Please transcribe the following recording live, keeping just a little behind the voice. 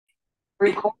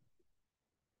Hello.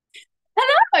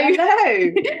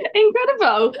 Hello.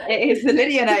 Incredible. It is the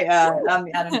Lydianator and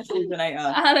the Anna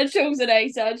Childrenator. Anna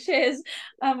Chulzinator. Cheers.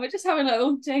 We're just having a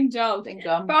little ding dong. Ding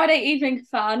dong. Friday evening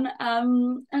fun.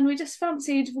 And we just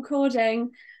fancied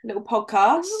recording Little a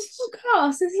podcast. little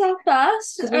podcast. This is our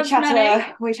first Because of many.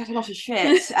 we chat a lot of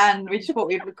shit and we just thought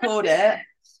we'd record it.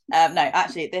 No,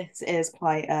 actually, this is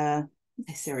quite a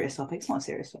serious topic. It's not a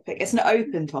serious topic. It's an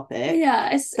open topic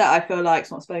Yeah, it's that I feel like it's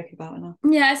not spoken about enough.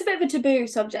 it's a bit of a taboo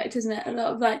subject, isn't it? A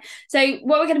lot of like so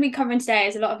what we're going to be covering today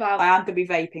is a lot about I am going to be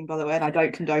vaping, by the way, and I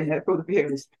don't condone it for all the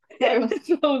viewers. for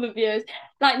all the viewers.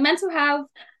 Like mental health,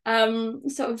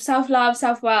 sort of self-love,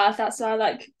 self-worth, that's our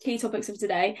like key topics of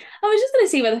today. And we're just gonna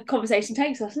see where the conversation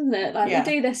takes us, isn't it? Like Yeah.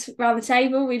 we do this around the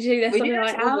table, we do this We on do the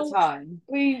this night all out. the time.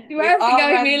 Wherever we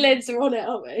go, me and Lids are on it,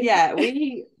 aren't we? Yeah,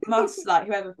 we must, like,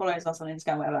 whoever follows us on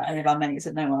Instagram, whatever, any of our mates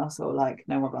that know us or like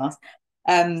know of us,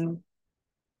 it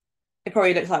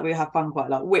probably looks like we have fun quite a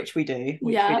lot, which we do.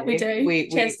 We do.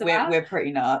 Cheers to that. We're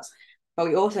pretty nuts, but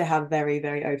we also have very,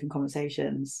 very open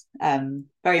conversations,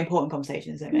 very important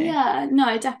conversations, don't we? Yeah,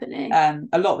 no, definitely. A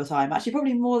lot of the time, actually,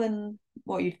 probably more than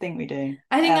what you'd think we do.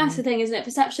 I think that's the thing, isn't it?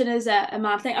 Perception is a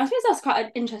mad thing. I suppose that's quite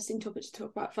an interesting topic to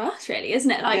talk about for us, really, isn't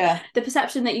it? Like the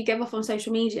perception that you give off on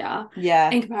social media,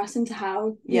 in comparison to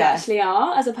how you actually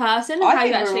are as a person, and how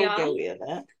you actually are. Guilty of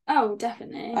it. Oh,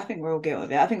 definitely. I think we're all guilty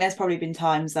of it. I think there's probably been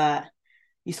times that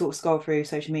you sort of scroll through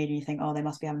social media and you think, oh, they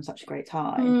must be having such a great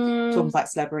time. Talking like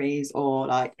celebrities or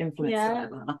like influencers, or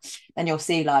whatever. Then you'll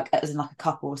see like as in like a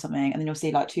couple or something, and then you'll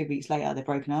see like 2 weeks later they're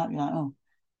broken up. You're like, oh,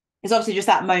 it's obviously just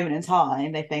that moment in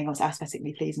time. They think, oh, it's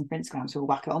aesthetically pleasing for Instagram, so we'll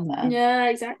whack it on there. Yeah,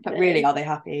 exactly. But really, are they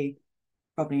happy?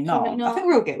 Probably not. I think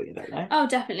we're all guilty of it, though. Oh,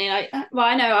 definitely. Like, well,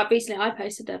 I know. Recently, I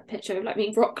posted a picture of like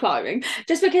me rock climbing,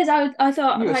 just because I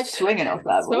thought you were like swinging off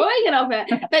that, swinging off it.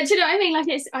 But do you know what I mean? Like,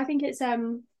 I think it's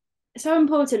so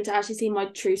important to actually see my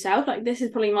true self. Like, this is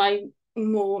probably my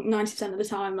more 90% of the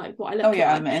time like what I look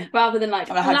like, rather than like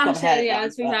you're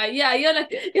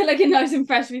looking nice and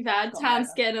fresh, we've had tan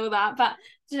skin, all that, but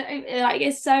you know, like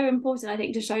it's so important, I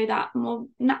think, to show that more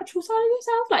natural side of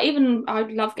yourself. Like, even I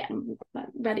love getting like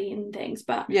ready and things,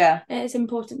 but it's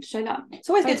important to show that. It's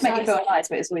always good to make you feel nice,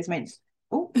 but it's always means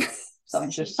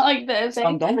something's just like this yeah,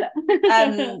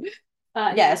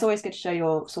 it's always good to show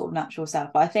your sort of natural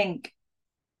self. But I think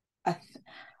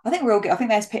we're all good. I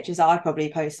think there's pictures that I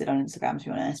probably posted on Instagram, to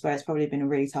be honest, where it's probably been a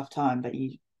really tough time, but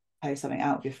you post something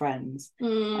out with your friends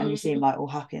and you seem like all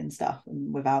happy and stuff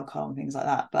and with alcohol and things like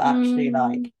that. But actually,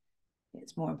 like,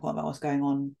 it's more important about what's going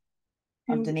on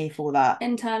underneath all that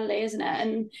internally, isn't it?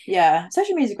 And yeah,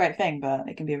 social media is a great thing, but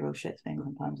it can be a real shit thing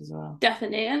sometimes as well.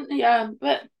 Definitely. And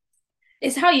but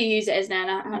it's how you use it, isn't it?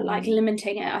 And like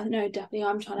limiting it. I know, definitely,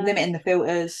 I'm trying to limiting the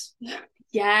filters.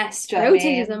 Yes, filters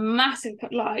is a massive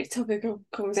like topic of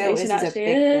conversation, actually,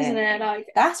 isn't it? Like,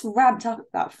 that's ramped up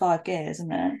about 5 gears,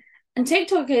 isn't it? And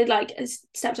TikTok is like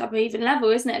stepped up an even level,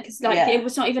 isn't it? Because like it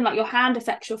was not even like your hand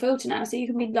affects your filter now, so you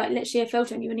can be like literally a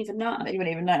filter and you wouldn't even know. You wouldn't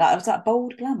even know. Like, was that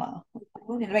bold glamour?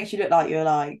 It makes you look like you're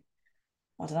like,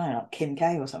 I don't know, like Kim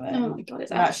K or something. Oh my god,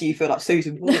 it's actually you feel like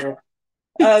Susan Boyle.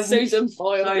 Susan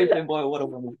Boyle. Susan Boyle, what a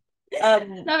woman.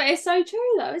 No, but it's so true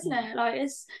though, isn't it? Like,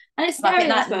 it's scary.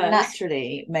 Like, that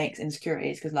naturally makes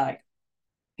insecurities, because like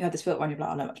you have this filter and you're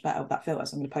like, I know much better with that filter,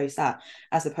 so I'm going to post that,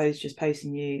 as opposed to just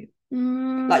posting you.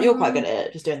 Like, you're quite good at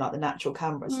it, just doing like the natural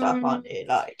camera stuff, aren't you?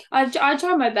 Like, I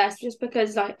try my best, just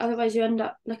because like otherwise you end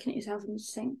up looking at yourself and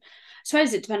just think. I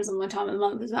suppose it depends on the time of the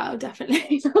month as well,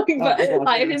 definitely. But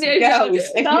like, if it's yeah,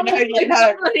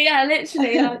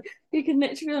 literally, like, you can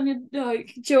literally on your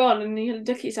like chew on and you look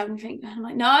at yourself and think, I'm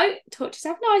like, no, talk to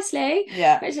yourself nicely.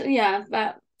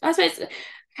 But I suppose,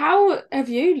 how have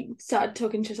you started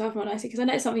talking to yourself more nicely? Because I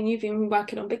know it's something you've been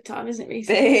working on big time, isn't it,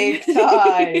 recently? Big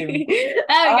time. There we go,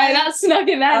 that snuck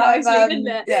in there nicely, didn't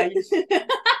it? Yeah, you straight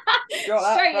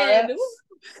in.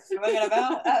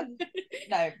 About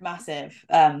no, massive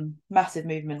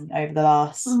movement over the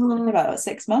last about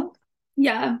 6 months.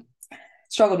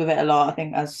 Struggled with it a lot, I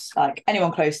think, as like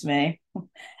anyone close to me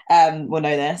will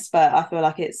know this, but I feel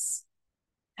like it's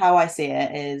how I see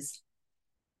it is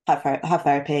have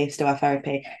therapy, still have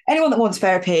therapy. Anyone that wants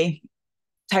therapy,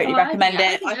 totally recommend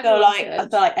it. I feel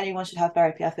like anyone should have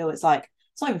therapy. I feel it's not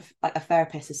even like a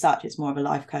therapist as such, it's more of a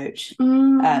life coach.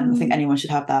 I think anyone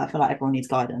should have that. I feel like everyone needs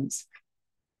guidance,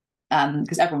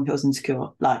 because everyone feels insecure.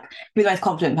 Like, you're the most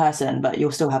confident person, but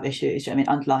you'll still have issues, you know what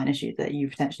I mean, underlying issues that you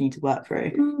potentially need to work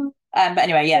through. But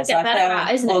anyway, so I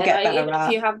feel isn't it?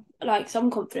 If you have like some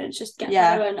confidence, just get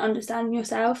better and understand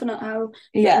yourself and how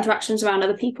interactions around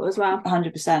other people as well.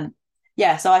 100%.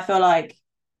 So I feel like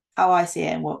how I see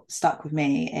it and what stuck with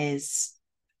me is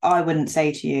I wouldn't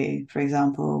say to you, for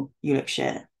example, you look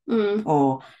shit,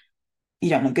 or you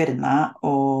don't look good in that,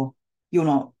 or you're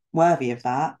not worthy of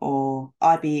that, or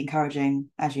I'd be encouraging,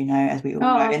 as you know, as we all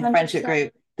know, in the 100%. Friendship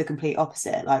group, the complete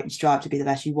opposite. Like, you strive to be the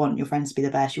best. You want your friends to be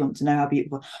the best. You want to know how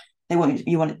beautiful they want.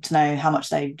 You want to know how much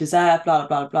they deserve. Blah blah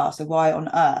blah blah. So why on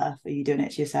earth are you doing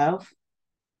it to yourself?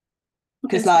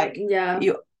 Because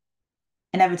you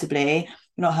inevitably,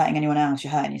 you're not hurting anyone else.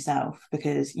 You're hurting yourself,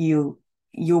 because you're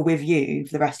with you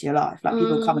for the rest of your life. Like,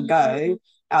 people come and go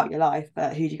out your life,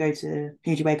 but who do you go to?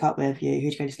 Who do you wake up with? You. Who do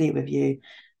you go to sleep with? You.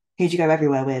 Who do you go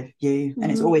everywhere with? You. And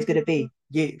it's always going to be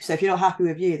you. So if you're not happy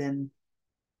with you, then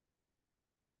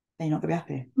you're not going to be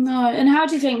happy. No. And how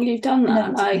do you think you've done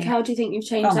that? Like, how do you think you've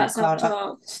changed that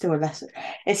self-talk? Still a lesson.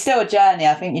 It's still a journey.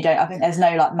 I think there's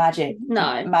no like magic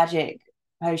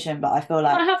potion, but I feel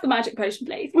like I have the magic potion,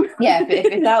 please. Yeah, if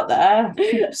it's out there,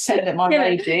 send it my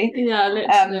way, G. Yeah,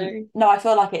 literally. No, I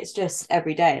feel like it's just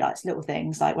every day, like, it's little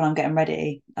things. Like, when I'm getting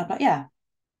ready, I'm like, yeah,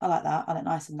 I like that. I look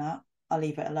nice in that. I'll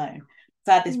leave it alone.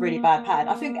 So I had this really bad pattern.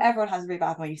 I think everyone has a really bad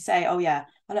pattern where you say, oh yeah,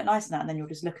 I look nice in that, and then you'll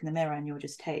just look in the mirror and you'll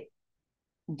just take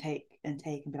and be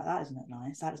like, that doesn't look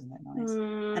nice, that doesn't look nice.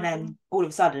 And then all of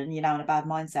a sudden you're now in a bad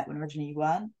mindset when originally you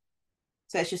weren't.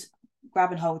 So it's just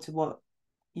grabbing hold to what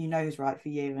you know is right for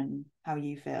you and how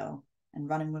you feel and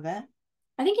running with it.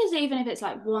 I think it's even if it's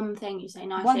like one thing you say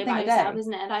nicely about yourself,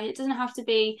 isn't it? Like, it doesn't have to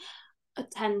be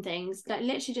 10 things. Like,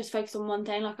 literally just focus on one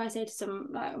thing. Like, I say to some,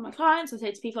 like, my clients, I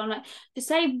say to people, I'm like, just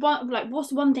say one, like,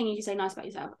 what's one thing you can say nice about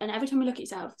yourself? And every time you look at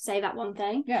yourself, say that one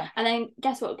thing. Yeah. And then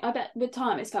guess what? I bet with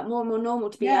time it's got more and more normal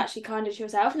to be actually kinder to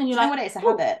yourself. And then you're like, what it's a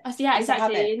habit. Yeah,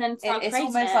 exactly. And then it's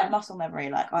almost like muscle memory.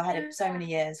 Like, I had it for so many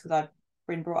years because I've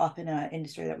been brought up in an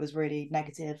industry that was really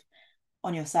negative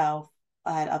on yourself.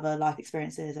 I had other life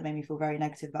experiences that made me feel very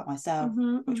negative about myself,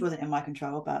 which wasn't in my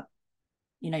control, but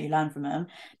you learn from them.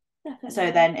 Definitely.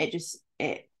 So then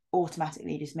it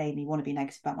automatically just made me want to be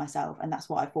negative about myself, and that's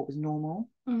what I thought was normal.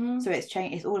 So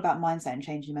it's all about mindset and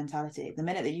changing mentality. The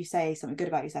minute that you say something good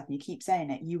about yourself and you keep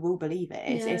saying it, you will believe it.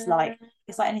 It's like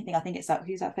anything. I think it's like,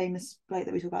 who's that famous bloke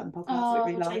that we talk about in the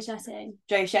podcast?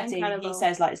 Jay Shetty. He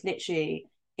says, like, it's literally,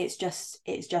 it's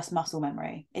just muscle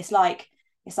memory. It's like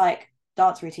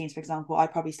dance routines, for example, I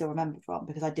probably still remember from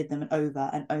because I did them over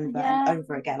and over and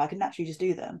over again. I can naturally just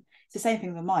do them. It's the same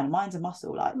thing with mine. Mine's a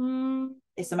muscle. Like,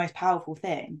 it's the most powerful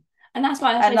thing. And that's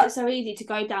why I suppose it's so easy to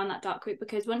go down that dark route,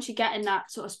 because once you get in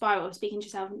that sort of spiral of speaking to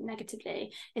yourself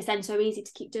negatively, it's then so easy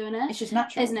to keep doing it. It's just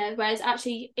natural, isn't it? Whereas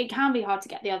actually it can be hard to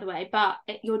get the other way, but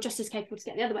you're just as capable to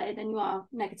get the other way than you are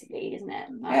negatively, isn't it?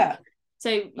 Like, so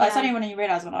it's only when you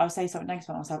realise when I say something negative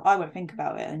about myself, I won't think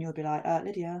about it, and you'll be like,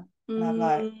 Lydia. And I'm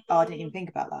like, oh, I didn't even think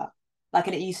about that. Like,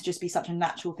 and it used to just be such a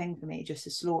natural thing for me just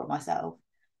to slaughter myself.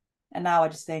 And now I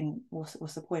just think, what's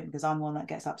the point? Because I'm one that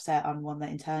gets upset. I'm one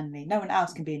that internally, no one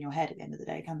else can be in your head at the end of the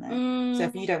day, can they? So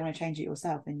if you don't want to change it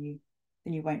yourself, then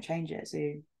you won't change it. So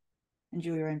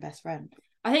enjoy your own best friend.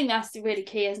 I think that's really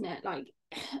key, isn't it? Like,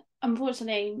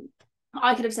 unfortunately,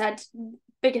 I could have said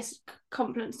biggest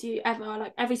compliments to you ever,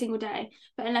 like, every single day,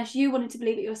 but unless you wanted to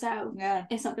believe it yourself,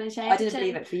 it's not going to change. I didn't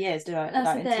believe it for years, did I?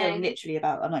 That's the until literally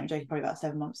about, I'm not even joking, probably about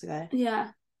 7 months ago.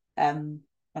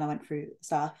 When I went through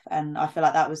stuff, and I feel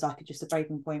like that was like just a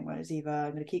breaking point where it's either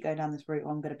I'm going to keep going down this route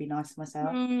or I'm going to be nice to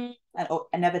myself and or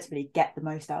inevitably get the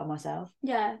most out of myself.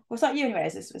 Well, it's like you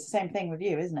anyways. It's the same thing with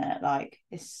you, isn't it? Like,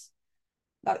 it's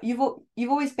like you've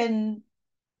always been,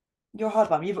 you're a hard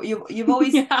one. You've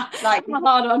always like a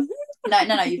hard one.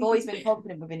 No, you've always been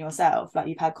confident within yourself. Like,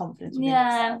 you've had confidence within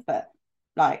yourself, but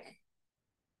like,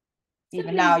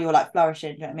 even now you're like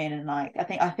flourishing, do you know what I mean? And like, I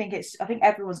think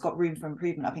everyone's got room for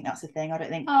improvement. I think that's the thing. I don't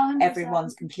think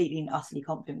everyone's completely and utterly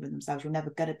confident with themselves. You're never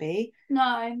gonna be.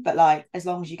 No. But like, as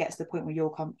long as you get to the point where you're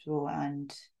comfortable and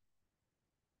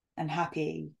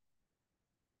happy,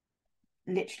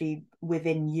 literally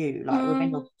within you, like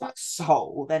within your like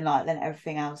soul, then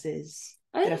everything else is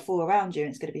gonna fall around you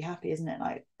and it's gonna be happy, isn't it?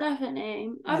 Like,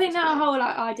 definitely. I think that whole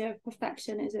like idea of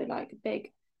perfection is a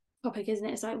big topic, isn't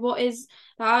it? It's like, what is,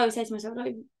 like, I always say to myself,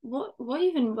 like, what are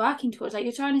you even working towards? Like,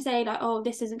 you're trying to say like, oh,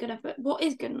 this isn't good enough, but what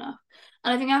is good enough?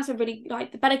 And I think that's a really,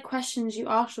 like, the better questions you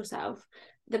ask yourself,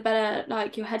 the better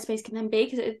like your headspace can then be,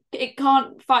 because it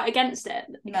can't fight against it.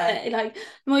 Like, the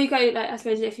more you go, like, I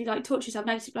suppose if you like talk to yourself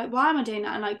negative, like, why am I doing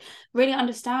that, and like really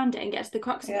understand it and get to the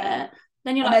crux of it,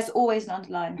 then you're there's always an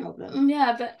underlying problem.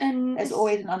 There's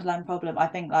always an underlying problem. I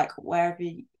think, like,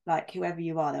 whoever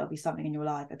you are, there'll be something in your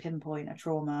life, a pinpoint, a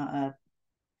trauma,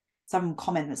 some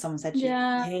comment that someone said to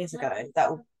you years ago that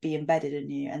will be embedded in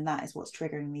you, and that is what's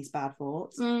triggering these bad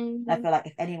thoughts. I feel like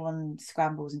if anyone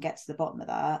scrambles and gets to the bottom of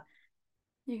that,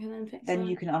 you can then fix then it.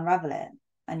 You can unravel it,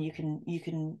 and you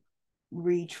can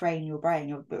retrain your brain.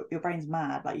 Your brain's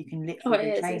mad. Like you can literally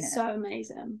retrain it. It's so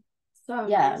amazing. So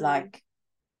yeah, amazing. like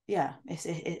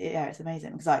it's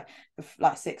amazing because like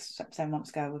 6-7 months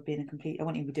ago I would be in a complete. I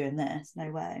wouldn't even be doing this. No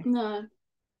way. No,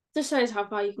 just shows how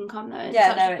far you can come though. In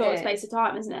such a short space of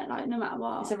time, isn't it? Like no matter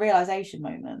what. It's a realization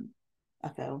moment. I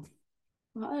feel.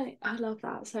 Right, I love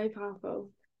that. So powerful.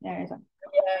 Yeah, it is.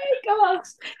 Yay, gosh.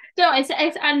 Do you know,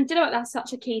 it's and do you know what, that's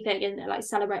such a key thing, isn't it? Like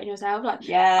celebrating yourself. Like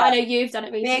I know you've done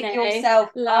it recently. Big yourself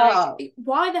up.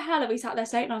 Why the hell are we sat there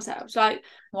slating ourselves? Like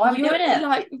why are we doing it?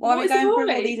 Like why are we going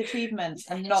through all these achievements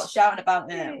and not shouting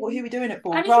about it? Who are we doing it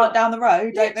for? Right down the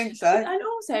road? Don't think so. And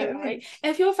also, right,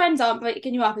 if your friends aren't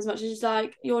breaking you up as much as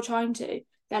like you're trying to,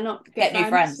 they're not get new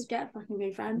friends. Get fucking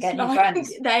new friends. Get new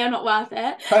friends. They are not worth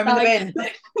it. Throw them in the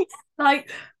bin.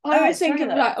 Like I was thinking,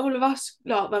 like all of us,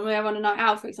 like when we're on a night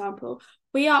out, for example,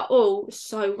 we are all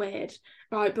so weird,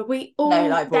 right? But we all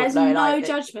there's no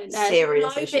judgment, there's no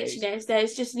bitchiness.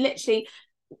 There's just literally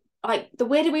like the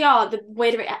weirder we are, the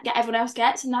weirder everyone else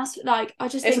gets, and that's like I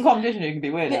just it's a competition. You can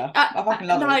be weirder. I fucking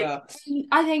love it. Well.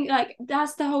 I think like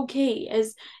that's the whole key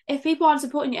is if people aren't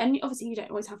supporting you, and obviously you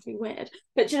don't always have to be weird,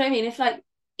 but do you know what I mean? If like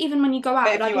even when you go out,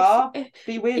 but if like you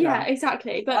be weird. Yeah,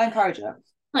 exactly. But I encourage it.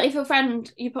 Like if your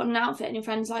friend, you put on an outfit and your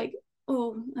friend's like,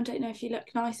 oh, I don't know if you look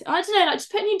nice. I don't know, like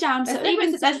just putting you down. There's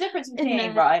a difference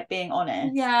between being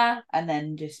honest, and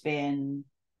then just being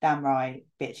damn right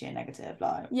bitchy and negative.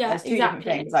 Like there's two different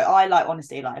things. Like I like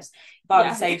honesty. Like if I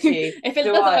would say to you, if I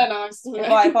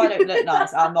don't look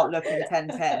nice, I'm not looking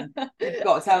 10-10. You've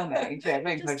got to tell me.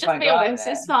 Just be honest.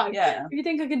 It's fine. Yeah. If you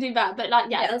think I can do that, but like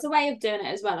there's a way of doing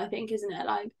it as well. I think, isn't it?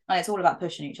 Like, and it's all about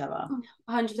pushing each other.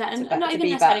 100%, and not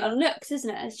even necessarily on looks, isn't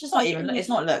it? It's just not even. It's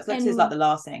not looks. Looks is like the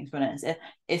last thing. To be honest,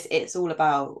 it's all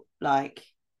about like.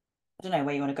 I don't know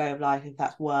where you want to go with life, if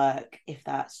that's work, if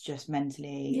that's just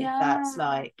mentally, if that's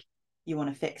like you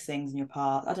want to fix things in your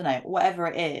past. I don't know, whatever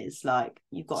it is, like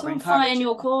you've got to encourage. Fight in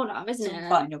your corner, isn't it?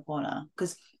 Fight in your corner,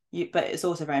 because but it's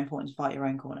also very important to fight your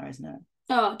own corner, isn't it?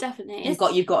 Oh, definitely. You've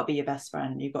got to be your best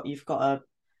friend. You've got to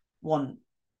want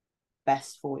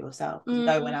best for yourself.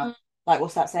 No one else. Like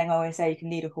what's that saying I always say? You can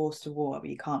lead a horse to water, but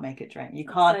you can't make it drink. You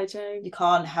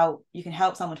can't help. You can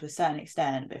help someone to a certain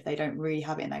extent, but if they don't really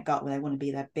have it in their gut where they want to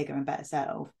be their bigger and better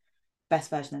self,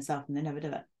 best version of themselves, and they never do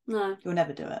it. No, you'll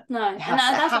never do it. No, and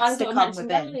that's what I sort of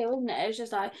mentioned earlier, wasn't it? It's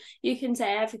just like you can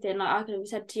say everything. Like I could have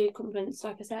said to you compliments,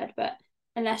 like I said, but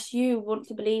unless you want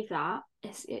to believe that,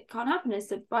 it can't happen. It's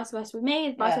the vice versa with me.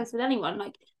 It's vice versa with anyone.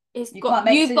 Like. You've got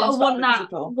to want that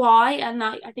why, and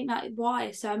like I think that why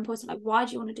is so important. Like, why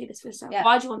do you want to do this for yourself?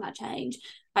 Why do you want that change?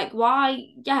 Like, why?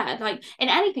 Yeah, like in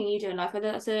anything you do in life,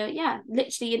 whether that's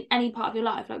literally in any part of your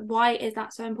life, like why is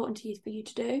that so important to you for you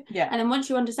to do? Yeah. And then once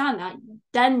you understand that,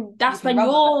 then that's when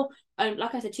you're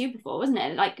like I said to you before, wasn't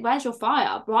it? Like, where's your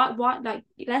fire? Why? Like,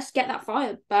 let's get that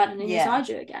fire burning inside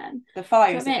you again. The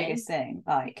fire is the biggest thing.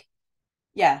 Like,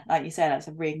 like you said, it's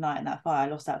a reigniting that fire.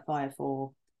 I lost that fire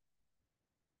for.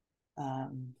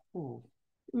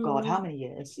 God, how many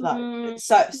years? Like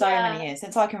so many years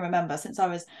since I can remember. Since I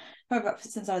was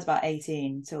about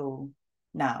 18 till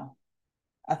now,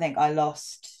 I think I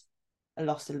lost a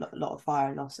lot of fire.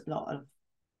 I lost a lot of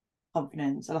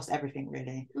confidence. I lost everything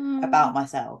really about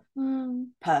myself,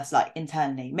 like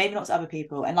internally. Maybe not to other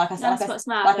people. And like I said,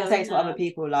 I say to other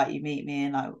people, like you meet me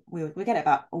and like we get it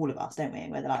about all of us, don't we?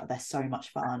 Where they're so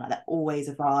much fun, like they're always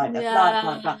a vibe, blah,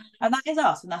 blah, blah. And that is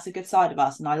us, and that's a good side of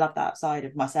us, and I love that side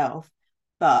of myself.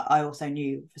 But I also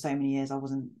knew for so many years I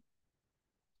wasn't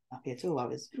happy at all. I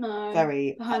was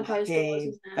very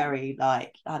unhappy, very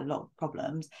like I had a lot of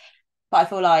problems. But I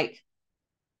feel like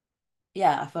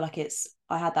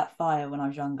I had that fire when I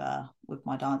was younger with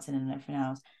my dancing and everything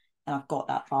else, and I've got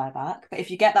that fire back. But if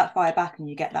you get that fire back and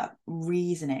you get that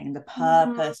reasoning, the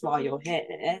purpose while you're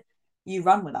here, you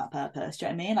run with that purpose. Do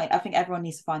you know what I mean? Like I think everyone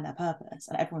needs to find their purpose,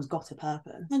 and everyone's got a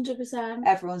purpose. 100%.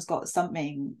 Everyone's got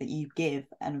something that you give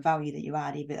and value that you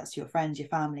add, either that's to your friends, your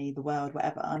family, the world,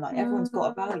 whatever. Like everyone's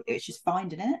got a value. It's just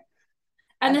finding it.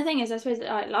 And the thing is, I suppose,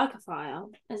 like a fire,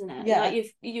 isn't it? Yeah.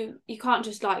 Like you can't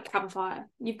just like have a fire.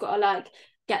 You've got to like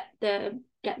get the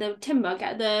timber,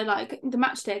 get the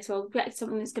matchsticks, or get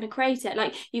something that's going to create it.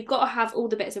 Like you've got to have all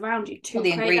the bits around you to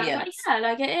create ingredients. That.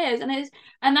 Like it is,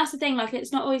 and that's the thing. Like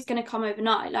it's not always going to come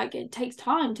overnight. Like it takes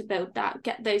time to build that,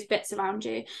 get those bits around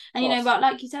you. And you know, but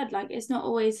like you said, like it's not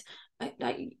always.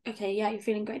 Like okay, you're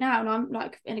feeling great now, and I'm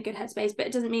like in a good headspace, but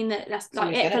it doesn't mean that that's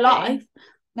like it for life.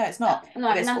 No, it's not.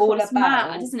 Like, it's all about,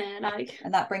 mad, isn't it? Like,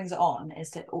 and that brings it on.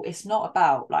 It's not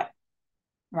about like,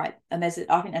 right. And I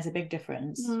think there's a big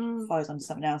difference. Follows on to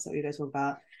something else that we go talk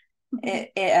about.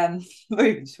 it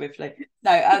moves swiftly.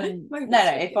 No,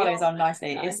 it follows on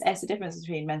nicely. It's the difference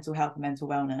between mental health and mental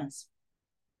wellness.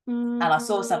 And I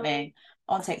saw something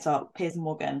on TikTok. Piers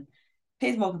Morgan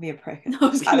be a prick at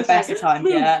the best of times.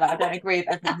 Yeah, like, I don't agree with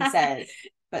everything he says,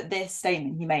 but this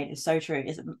statement he made is so true.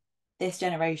 Is this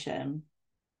generation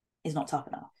is not tough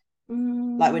enough.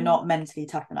 Like, we're not mentally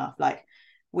tough enough. Like,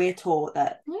 we're taught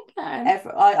that. Okay.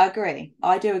 I agree.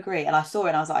 I do agree. And I saw it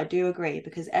and I was like, I do agree,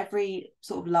 because every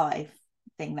sort of life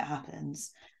thing that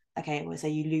happens, okay, we'll say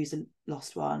you lose a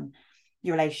lost one,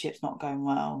 your relationship's not going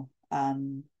well, I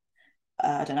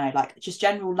don't know, like just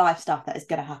general life stuff that is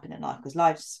going to happen in life, because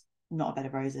life's not a bed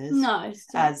of roses. No,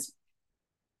 as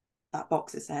that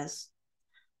boxer says,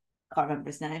 can't remember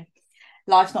his name.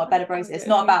 Life's not a bed of roses. It's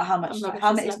not about how much.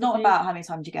 It's not about how many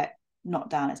times you get knocked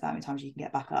down. It's about how many times you can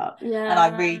get back up. Yeah. And I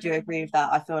really do agree with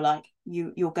that. I feel like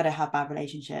you're gonna have bad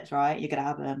relationships, right? You're gonna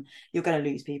have them. You're gonna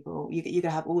lose people. You're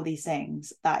gonna have all these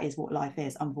things. That is what life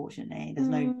is. Unfortunately, there's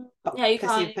no you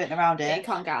can't putting around it. You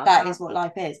can't get out. That is what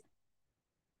life is.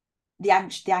 The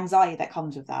anxiety that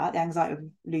comes with that, the anxiety of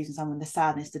losing someone, the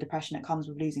sadness, the depression that comes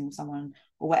with losing someone,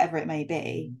 or whatever it may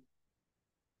be,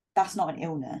 that's not an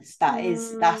illness.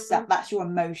 That's your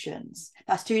emotions.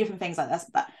 That's two different things. Like,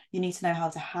 that you need to know how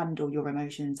to handle your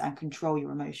emotions and control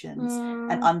your emotions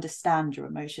and understand your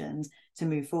emotions to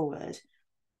move forward.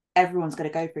 Everyone's going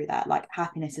to go through that. Like,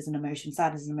 happiness is an emotion,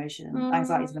 sadness is an emotion,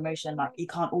 anxiety is an emotion. Like, you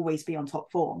can't always be on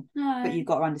top form, but you've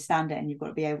got to understand it, and you've got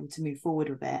to be able to move forward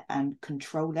with it and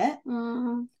control it.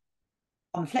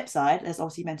 On the flip side, there's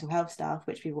obviously mental health stuff,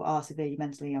 which people are severely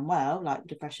mentally unwell, like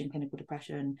depression, clinical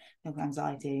depression, clinical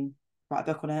anxiety. Write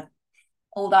a book on it,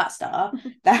 all that stuff.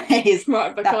 That is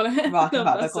write a book on it. Write a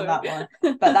book on that one.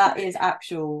 But that is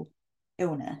actual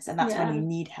illness, and that's when you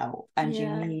need help, and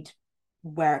you need,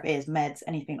 where it is, meds,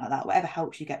 anything like that, whatever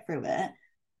helps you get through it,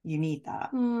 you need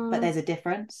that. But there's a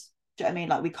difference. Do you know what I mean?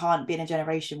 Like, we can't be in a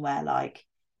generation where, like,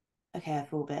 okay, I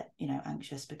feel a bit,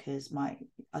 anxious because I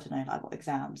don't know, like, I've got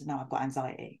exams and now I've got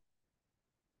anxiety.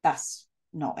 That's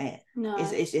not it. No.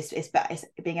 It's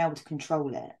being able to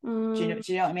control it. Do you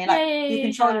know what I mean? Like, you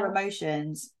control your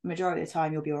emotions, majority of the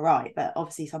time you'll be all right, but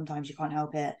obviously sometimes you can't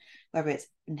help it, whether it's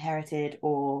inherited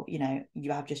or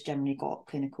you have just generally got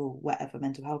clinical whatever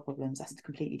mental health problems. That's a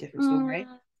completely different story.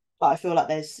 But I feel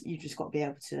like you've just got to be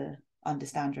able to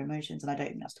understand your emotions, and I don't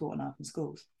think that's taught enough in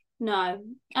schools. No,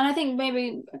 and I think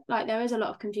maybe, like, there is a lot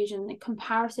of confusion and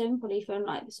comparison, probably from,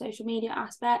 like, the social media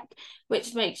aspect,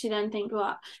 which makes you then think,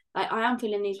 well, like, I am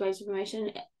feeling these waves of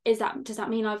emotion. Does that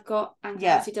mean I've got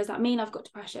anxiety? Yeah. Does that mean I've got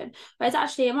depression? But it's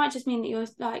actually, it might just mean that you're,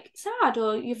 like, sad,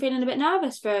 or you're feeling a bit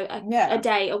nervous for a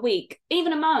day, a week,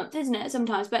 even a month, isn't it?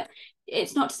 Sometimes, but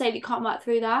it's not to say that you can't work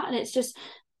through that, and it's just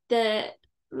the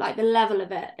level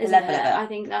of it, isn't it? I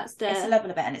think it's the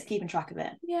level of it, and it's keeping track of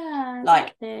it. Yeah,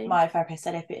 exactly. Like, my therapist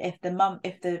said, if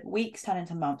the weeks turn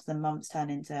into months, the months turn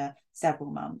into several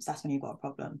months, that's when you've got a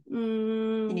problem.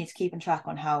 You need to keep in track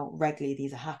on how regularly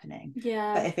these are happening.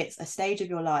 Yeah. But if it's a stage of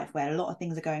your life where a lot of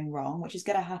things are going wrong, which is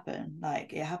going to happen,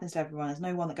 like, it happens to everyone, there's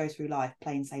no one that goes through life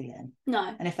plain sailing.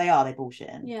 No. And if they are, they're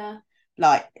bullshitting. Yeah.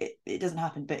 Like, it doesn't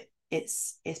happen, but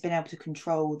it's been able to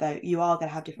control, though you are going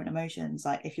to have different emotions.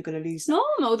 Like, if you're going to lose,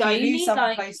 normal though, you lose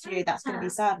someone close to you, that's going to be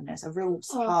sadness, a real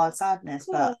hard sadness,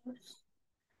 but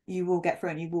you will get through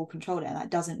and you will control it, and that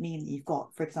doesn't mean that you've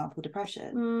got, for example,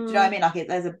 depression. Do you know what I mean?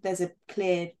 Like, there's a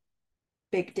clear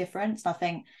big difference, and I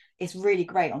think it's really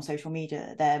great on social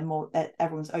media. They're more that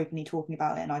everyone's openly talking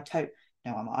about it, and I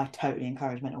totally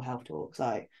encourage mental health talks.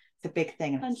 Like, it's a big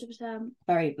thing, 100%.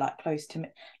 Very, like, close to me.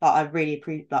 Like, I really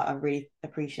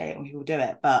appreciate it when people do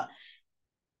it, but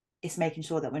it's making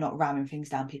sure that we're not ramming things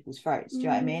down people's throats. Do you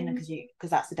know what I mean? Because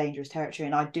that's the dangerous territory,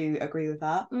 and I do agree with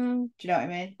that. Do you know what I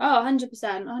mean? Oh,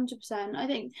 100%. I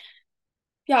think,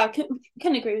 I couldn't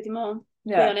agree with you more.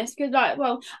 To be honest, because, like,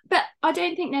 but I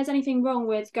don't think there's anything wrong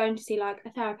with going to see, like, a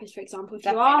therapist, for example, if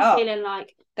Definitely you are not. feeling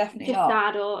like Definitely just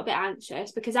sad or a bit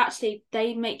anxious, because actually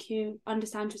they make you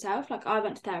understand yourself. Like, I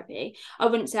went to therapy. I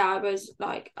wouldn't say I was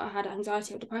like I had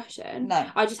anxiety or depression. No,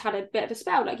 I just had a bit of a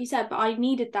spell, like you said, but I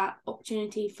needed that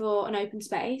opportunity for an open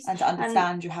space and to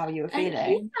understand how you were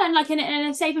feeling, and like in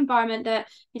a safe environment that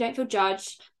you don't feel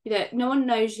judged, that no one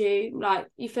knows you, like,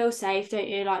 you feel safe, don't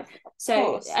you? Like,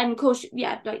 so, and of course,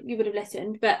 like, you would have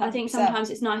listened, but 100%. I think sometimes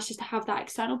it's nice just to have that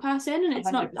external person, and it's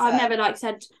 100%. Not, I've never, like,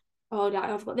 said, oh, like,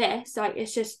 I've got this, like,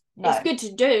 it's just it's good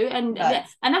to do, and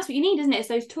that's what you need, isn't it? It's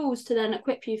those tools to then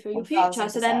equip you for your future.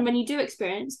 So then when you do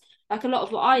experience like a lot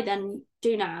of what I then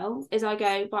do now is I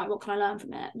go, right, what can I learn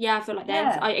from it? Yeah, I feel like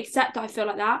this. I accept that I feel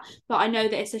like that, but I know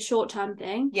that it's a short-term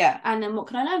thing. Yeah. And then what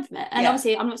can I learn from it? And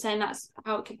obviously I'm not saying that's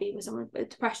how it could be with someone with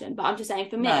depression, but I'm just saying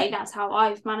for me, that's how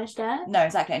I've managed it. No,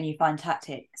 exactly. And you find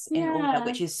tactics in order,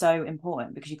 which is so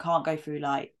important, because you can't go through,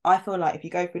 like, I feel like if you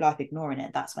go through life ignoring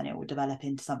it, that's when it will develop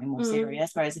into something more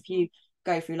serious. Whereas if you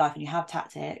go through life and you have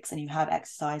tactics and you have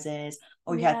exercises,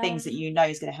 or you have things that you know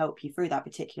is going to help you through that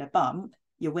particular bump,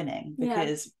 you're winning,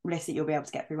 because realistically you'll be able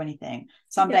to get through anything.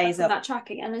 Some days are that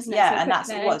track again, isn't it? Yeah, so and that's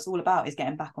what it's all about, is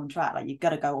getting back on track. Like, you've got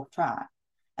to go off track,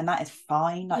 and that is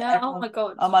fine. Like, everyone,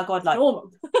 oh my god, like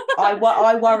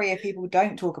I worry if people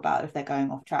don't talk about it, if they're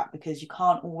going off track, because you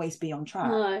can't always be on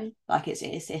track. No, like it's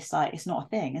like, it's not a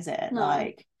thing, is it? No.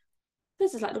 Like,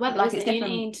 this is like the weather, like, isn't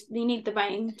it? You need the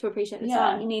rain to appreciate the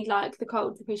sun. You need, like, the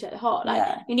cold to appreciate the hot.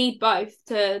 Like, you need both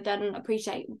to then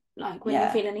appreciate, like, when you're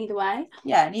feeling either way.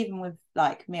 Yeah, and even with,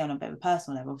 like, me on a bit of a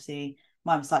personal level, obviously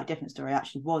mine was a slightly different story. I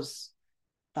actually was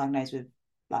diagnosed with,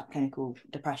 like, clinical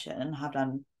depression, and have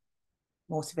done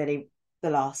more severely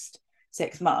the last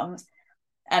 6 months,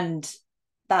 and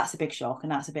that's a big shock,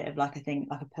 and that's a bit of, like, I think,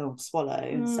 like, a pill to swallow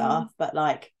and stuff, but,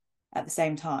 like, at the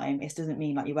same time, it doesn't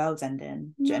mean like your world's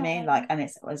ending. Do you know what I mean? Like, and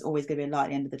it's always going to be a light at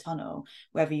the end of the tunnel,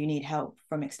 whether you need help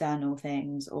from external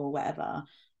things or whatever.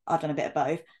 I've done a bit of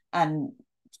both, and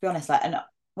to be honest, like, and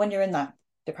when you're in that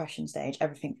depression stage,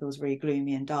 everything feels really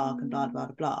gloomy and dark and blah blah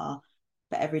blah blah,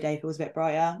 but every day feels a bit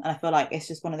brighter, and I feel like it's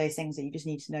just one of those things that you just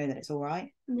need to know that it's all right.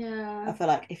 I feel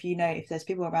like if you know, if there's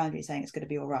people around you saying it's going to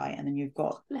be all right, and then you've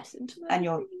got listen to them, and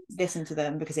you're listen to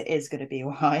them, because it is going to be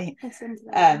all right. Listen to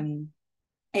them.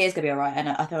 It is going to be all right. And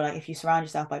I feel like if you surround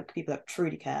yourself by people that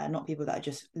truly care, not people that are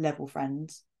just level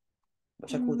friends,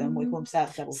 which I call them, we call them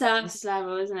surface level friends.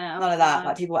 Level, isn't it? None of that.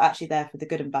 Like, people are actually there for the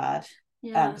good and bad.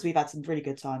 Because we've had some really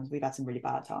good times, we've had some really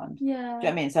bad times. Do you know what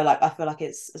I mean? So, like, I feel like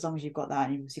it's, as long as you've got that,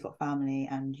 and you've obviously got family,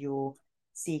 and you're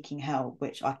seeking help,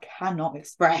 which I cannot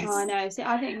express. I know. See,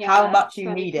 I think how much you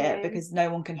need it, because no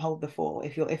one can hold the fort.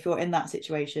 If you're in that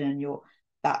situation and you're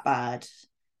that bad,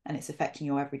 and it's affecting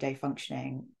your everyday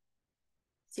functioning,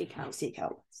 seek help.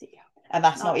 And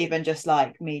that's not even just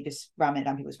like me just ramming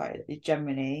down people's throats. It's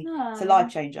generally it's a life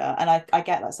changer. And I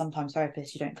get that sometimes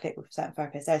therapists, you don't click with certain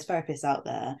therapists. There's therapists out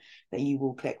there that you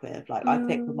will click with. Like, I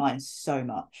click with mine so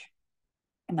much,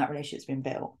 and that relationship's been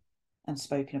built and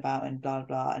spoken about and blah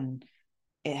blah, and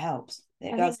it helps.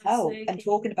 It does help, and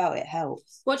talking about it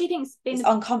helps. What do you think's been? It's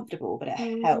uncomfortable, but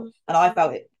it helps. And I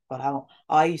felt it. God,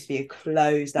 I used to be a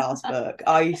closed ass book.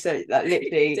 I used to, like,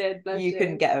 literally, you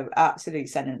couldn't get an absolute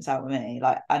sentence out of me.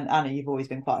 Like, and Anna, you've always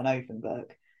been quite an open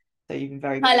book, so you've been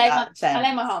very good. I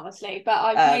lay my heart on my sleeve, but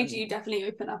I've made you definitely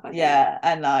open up. I think.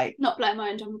 And like not blowing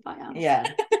my own jumper out.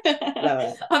 Blow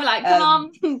it. I'm like, come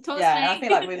on, talk to me. And I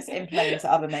feel like we've implemented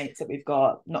to other mates that we've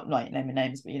got, not naming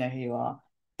names, but you know who you are,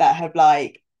 that have,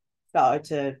 like, started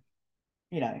to,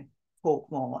 you know,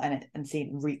 talk more and see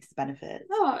reap the benefits.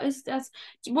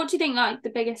 What do you think, like,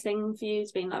 the biggest thing for you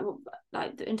has been,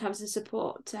 like in terms of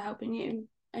support to helping you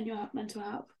and your mental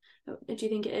health? Do you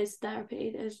think it is therapy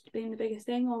that has been the biggest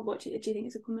thing, or what do you think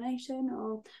it's a combination,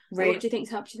 or what do you think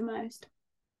has helped you the most?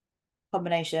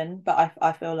 Combination, but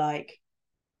I feel like,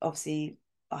 obviously,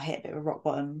 I hit a bit of a rock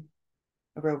bottom,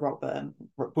 a real rock bottom,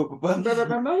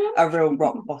 a real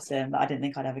rock bottom that I didn't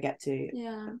think I'd ever get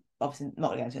to. Obviously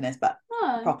not going to this, but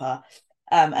proper.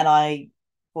 And I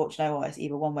thought, you know what, it's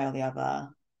either one way or the other,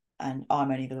 and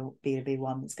I'm only going to be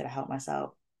one that's going to help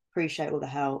myself. Appreciate all the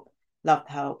help, love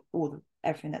the help,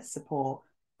 everything that's support,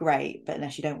 great. But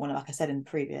unless you don't want it, like I said in the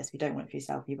previous, if you don't want it for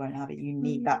yourself, you won't have it. You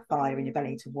need that fire in your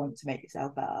belly to want to make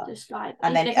yourself better. Just like,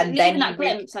 and then that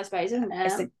glimpse, I suppose, isn't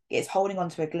it? It's holding on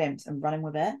to a glimpse and running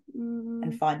with it,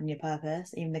 and finding your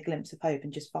purpose, even the glimpse of hope,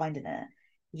 and just finding it.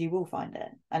 You will find it,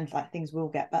 and, like, things will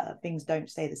get better. Things don't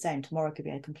stay the same. Tomorrow could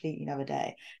be a completely another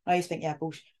day. And I used to think,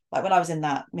 bullshit. Like, when I was in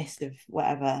that mist of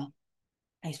whatever,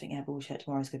 I used to think, bullshit,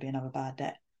 tomorrow's gonna be another bad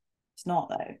day. It's not,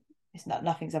 though. It's not.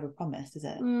 Nothing's ever promised, is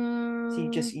it? So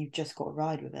you've just got to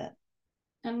ride with it.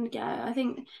 And I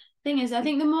think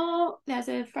the more, there's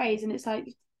a phrase, and it's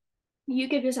like, you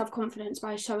give yourself confidence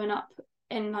by showing up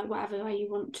in, like, whatever way you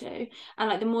want to, and,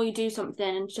 like, the more you do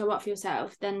something and show up for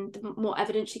yourself, then the more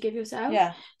evidence you give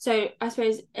yourself. So I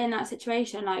suppose in that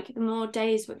situation, like, the more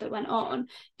days that went on,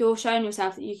 you're showing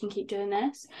yourself that you can keep doing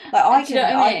this. Like,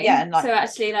 and, like, so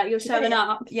actually, like, you're showing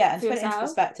up. And to put it into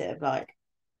perspective, like,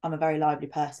 I'm a very lively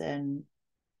person.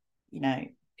 You know,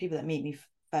 people that meet me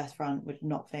first front would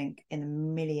not think in a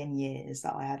million years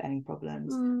that I had any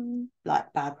problems,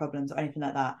 like bad problems or anything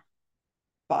like that.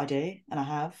 But I do, and I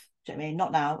have. Do you know what I mean?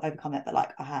 Not now, overcome it, but,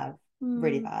 like, I have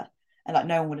really bad, and, like,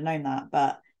 no one would have known that.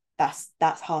 But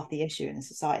that's half the issue in the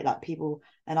society. Like people,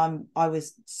 and I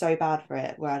was so bad for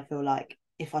it, where I feel like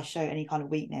if I show any kind of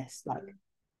weakness, like,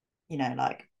 you know,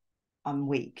 like I'm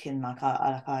weak and like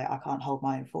I can't hold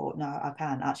my own thought. No, I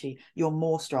can. Actually, you're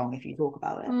more strong if you talk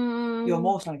about it. You're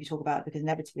more strong if you talk about it, because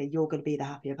inevitably you're going to be the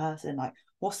happier person. Like,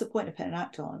 what's the point of putting an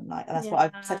act on? Like, and that's what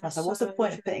I've said to myself. What's the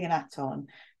point of putting an act on?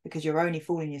 Because you're only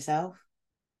fooling yourself.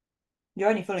 You're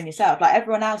only fooling yourself. Like,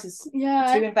 everyone else is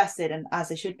too invested, and as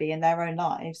they should be, in their own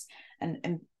lives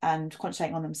and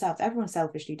concentrating on themselves. Everyone's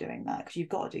selfishly doing that, because you've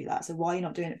got to do that. So why are you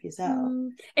not doing it for yourself?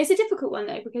 It's a difficult one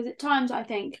though, because at times I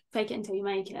think fake it until you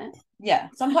make it. Yeah,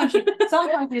 sometimes you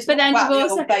just but then you've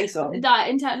also face on. Like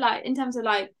in terms of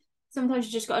like, sometimes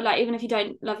you just got to, like, even if you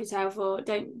don't love yourself or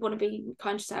don't want to be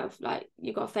kind to yourself, like,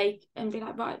 you've got to fake and be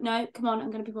like, right, no, come on,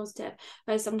 I'm going to be positive.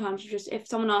 Whereas sometimes you just, if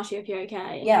someone asks you if you're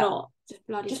okay, and you're not, just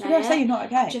bloody just say you're not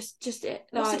okay. Just it.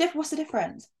 Like, what's the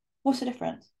difference? What's the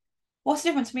difference? What's the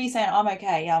difference to me saying I'm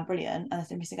okay, yeah, I'm brilliant, and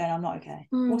then me saying I'm not okay?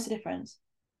 What's the difference?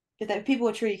 If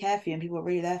people truly care for you and people are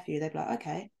really there for you, they'd be like,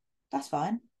 okay, that's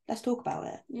fine. Let's talk about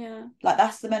it. Yeah. Like,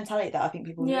 that's the mentality that I think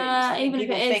people lose. Even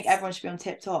people if think everyone should be on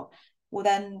tip top. Well,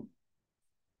 then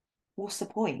what's the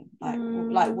point?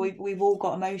 Like we've all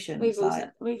got emotions.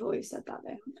 We've always said that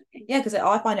though. Yeah, because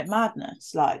I find it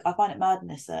madness. Like, I find it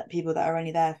madness that people that are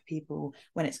only there for people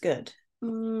when it's good.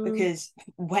 Because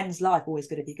when's life always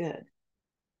going to be good?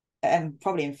 And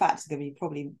probably, in fact, it's going to be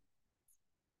probably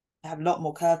have a lot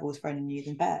more curveballs thrown in you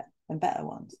than better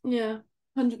ones. Yeah,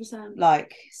 100%.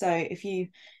 Like, so if you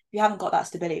haven't got that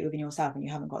stability within yourself, and you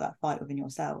haven't got that fight within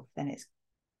yourself, then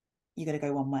you're going to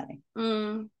go one way.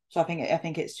 So I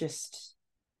think it's just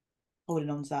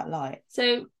holding on to that light.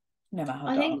 So no matter how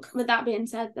I think, with that being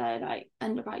said though, like,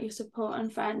 and about your support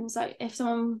and friends, like, if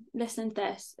someone listening to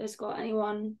this has got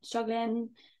anyone struggling,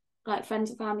 like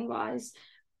friends and family wise,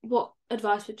 what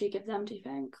advice would you give them, do you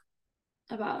think,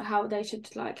 about how they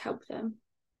should, like, help them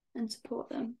and support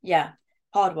them? Yeah,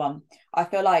 hard one. I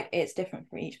feel like it's different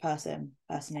for each person,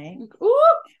 personally. Ooh!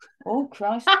 Oh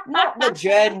Christ, not the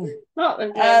gin. Not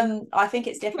the gin. I think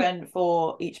it's different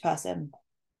for each person.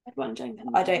 Everyone drinking.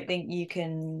 I don't think you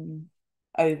can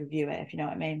overview it, if you know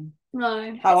what I mean.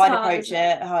 No. How I'd approach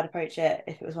it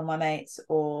if it was one of my mates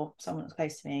or someone that's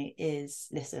close to me is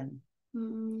listen.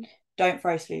 Don't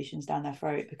throw solutions down their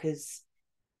throat, because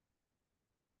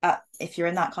if you're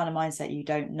in that kind of mindset, you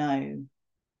don't know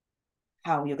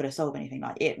how you're going to solve anything.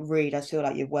 Like, it really does feel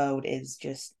like your world is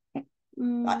just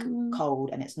like cold,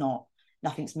 and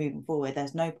nothing's moving forward.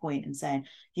 There's no point in saying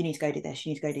you need to go do this,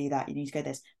 you need to go do that, you need to go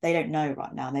this. They don't know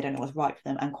right now, and they don't know what's right for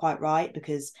them. And quite right,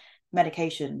 because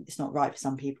medication is not right for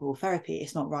some people, therapy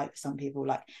is not right for some people.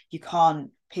 Like, you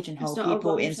can't pigeonhole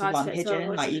people into one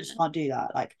pigeon. Like, you just can't do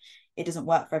that. Like, it doesn't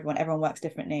work for everyone works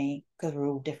differently, because we're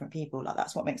all different people. Like,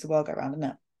 that's what makes the world go round,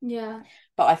 isn't it? Yeah.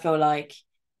 But I feel like,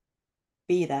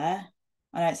 be there.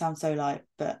 I know it sounds so light,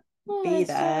 but be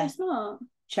there,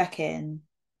 check in,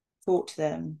 talk to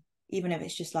them, even if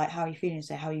it's just like, how are you feeling?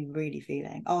 Say, how are you really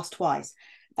feeling? Ask twice.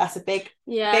 That's a big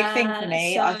thing for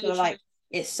me. I feel like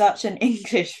it's such an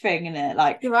English thing, isn't it?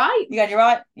 Like, you're right. You're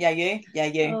right. Yeah, you. Yeah,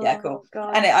 you. Oh, yeah, cool.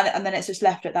 God. And then it's just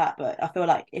left at that. But I feel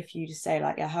like if you just say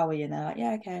like, yeah, how are you? And they're like,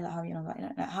 yeah, okay. Like, how are you? And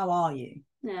I'm like, how are you?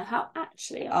 Yeah, how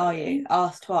actually are you?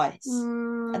 Ask twice,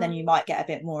 and then you might get a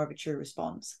bit more of a true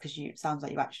response, because it sounds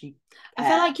like you actually care. I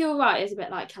feel like you're right is a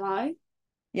bit like hello.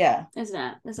 Yeah. Isn't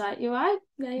it? It's like, you're right.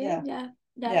 Yeah.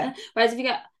 Whereas if you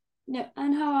get, no,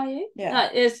 and how are you? Yeah.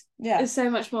 It's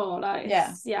so much more like,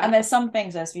 yeah. And there's some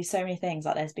things, there's be so many things,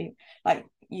 like there's been like,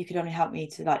 you could only help me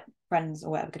to, like, friends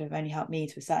or whatever could have only helped me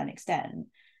to a certain extent.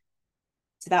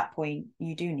 To that point,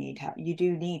 you do need help. You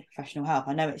do need professional help.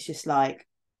 I know it's just like,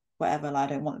 whatever, like,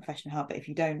 I don't want professional help, but if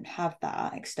you don't have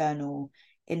that external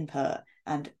input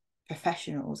and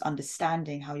professionals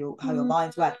understanding how your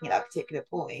mind's working at that particular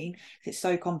point, it's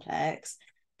so complex,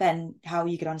 then how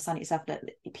you could understand it yourself, that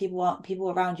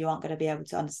people around you aren't going to be able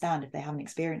to understand if they haven't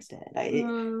experienced it. Like,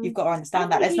 you've got to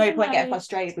understand that. There's no point getting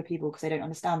frustrated with people because they don't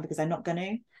understand, because they're not going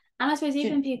to. And I suppose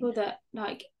even people that,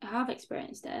 like, have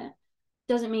experienced it,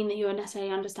 doesn't mean that you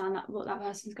necessarily understand what that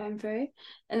person's going through.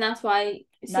 And that's why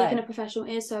seeking a professional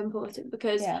is so important,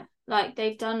 because like,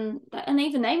 they've done that, and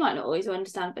even they might not always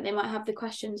understand, but they might have the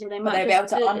questions, or they'll be able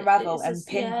to unravel and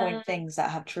pinpoint things that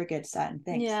have triggered certain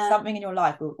things. Something in your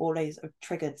life will always have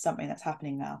triggered something that's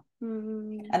happening now.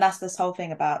 And that's this whole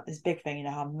thing about this big thing, you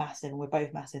know, how massive, and we're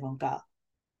both massive on gut.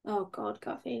 Oh God,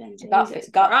 gut feelings. Gut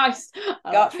feelings.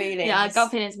 Yeah,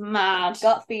 gut feelings mad.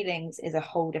 Gut feelings is a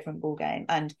whole different ball game.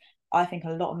 And I think a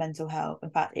lot of mental health,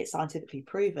 in fact, it's scientifically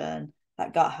proven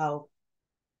that gut health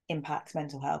impacts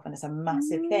mental health, and it's a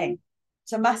massive thing.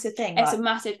 It's a massive thing. It's a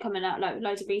massive coming out, like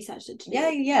loads of research to do.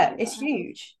 Yeah, it's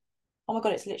huge. Oh my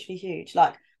God, it's literally huge.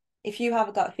 Like, if you have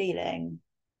a gut feeling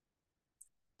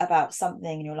about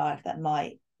something in your life that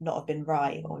might not have been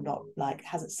right or not, like,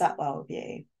 hasn't sat well with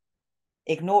you,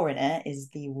 ignoring it is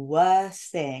the worst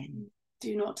thing.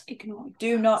 Do not ignore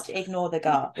the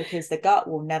gut, because the gut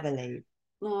will never leave.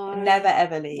 No, never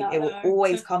ever leave. No, it will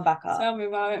always come back up. Tell me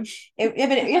about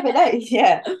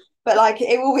it. But like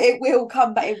it will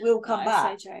come back. It will come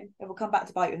back. So true. It will come back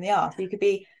to bite you in the arse.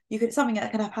 You could something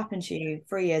that could have happened to you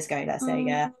 3 years ago, let's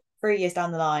say, 3 years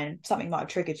down the line, something might have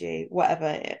triggered you,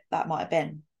 whatever that might have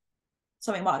been.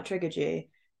 Something might have triggered you,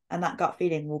 and that gut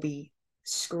feeling will be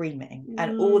screaming.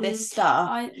 And all this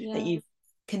stuff that you've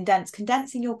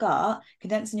condensing your gut,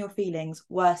 condensing your feelings,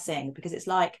 worst thing, because it's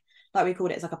like we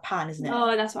called it, it's like a pan, isn't it?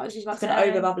 Oh, that's what I was just about to say. It's an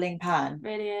over bubbling pan.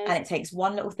 Really is. And it takes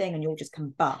one little thing and you'll just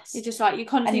combust. You're just like, you're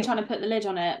constantly trying to put the lid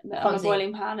on it, on a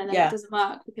boiling pan, and then it doesn't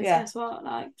work, because guess what?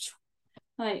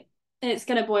 Like it's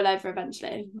gonna boil over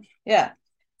eventually. Yeah.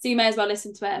 So you may as well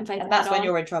listen to it and face it. And that's when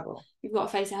you're in trouble. You've got to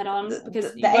face it head on,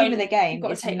 because the aim of the game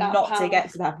is not to get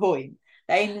to that point.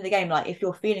 The aim of the game, like, if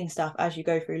you're feeling stuff as you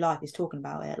go through life, is talking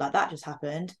about it. Like, that just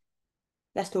happened.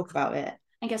 Let's talk about it.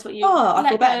 And guess what? I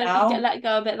feel better now. You let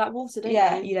go a bit like water, don't you?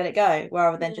 Yeah, you let it go.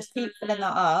 Rather than just keep filling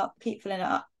that up. Keep filling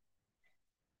that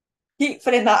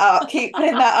up.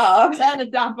 Turn the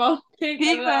dabble. Keep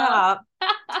filling that up.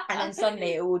 And then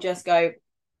suddenly it will just go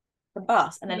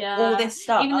combust, and then all this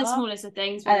stuff, even the smallest of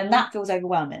things, and then that feels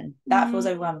overwhelming. Feels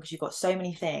overwhelming, because you've got so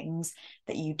many things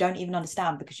that you don't even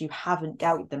understand, because you haven't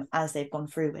dealt with them as they've gone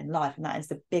through in life. And that is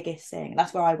the biggest thing.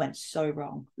 That's where I went so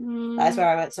wrong. That's where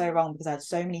I went so wrong, because I had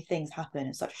so many things happen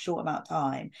in such a short amount of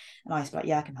time, and I used to be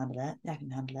like, I can handle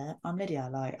it, I'm Lydia,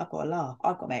 like, I've got to laugh,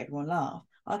 I've got to make everyone laugh,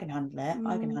 I can handle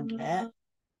it.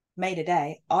 Made a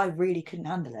day, I really couldn't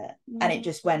handle it, and it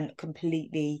just went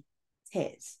completely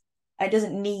tits. It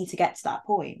doesn't need to get to that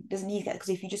point. It doesn't need to get, because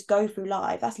if you just go through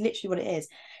life, that's literally what it is.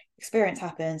 Experience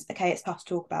happens. Okay, it's tough to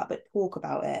talk about, but talk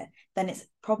about it. Then it's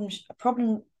a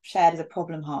problem shared is a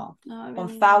problem halved.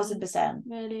 1,000%.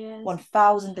 Really is.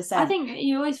 1,000%. I think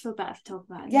you always feel better to talk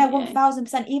about it. Yeah,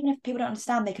 1,000%. Even if people don't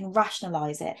understand, they can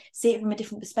rationalize it, see it from a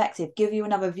different perspective, give you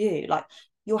another view. Like,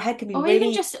 your head can be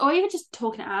even just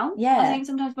talking it out. Yeah. I think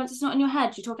sometimes once it's not in your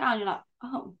head, you talk it out and you're like,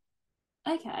 oh,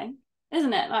 okay.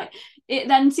 Isn't it? Like, it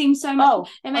then seems so much.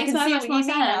 It makes so much more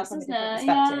sense, doesn't it?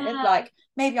 Yeah. Like,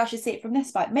 maybe I should see it from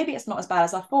this side. Maybe it's not as bad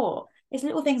as I thought. It's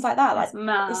little things like that. Like,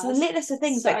 it's the littlest of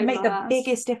things that can make the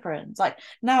biggest difference. Like,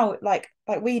 now, like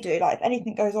we do. Like, if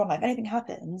anything goes on, like if anything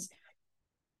happens,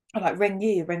 I like ring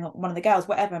one of the girls,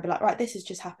 whatever, and be like, right, this has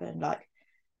just happened. Like,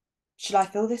 should I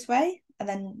feel this way? And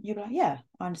then you'll be like, yeah,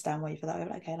 I understand why you feel that way.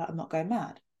 Like, okay, like, I'm not going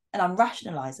mad, and I'm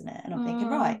rationalizing it, and I'm thinking,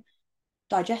 right,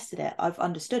 digested it, I've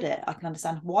understood it, I can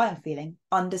understand why I'm feeling,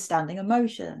 understanding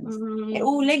emotions. It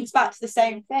all links back to the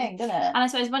same thing, doesn't it? And I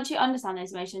suppose once you understand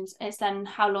those emotions, it's then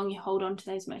how long you hold on to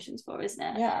those emotions for, isn't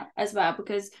it? Yeah. As well,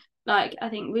 because like, I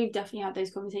think we've definitely had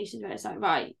those conversations where it's like,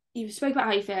 right, you've spoke about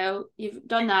how you feel, you've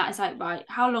done that, it's like, right,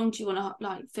 how long do you want to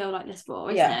like feel like this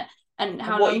for, isn't it? And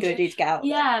how what are you going to do to get out of it?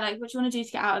 Yeah, like, what do you want to do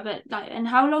to get out of it? Like, and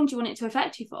how long do you want it to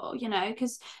affect you for, you know?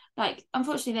 Because, like,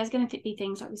 unfortunately, there's going to be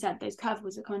things, like we said, those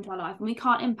curveballs that come into our life and we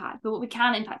can't impact, but what we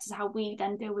can impact is how we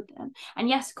then deal with them. And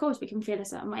yes, of course, we can feel a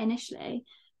certain way initially,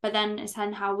 but then it's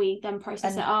then how we then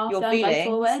process it after and go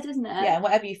forward, isn't it? Yeah, and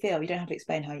whatever you feel, you don't have to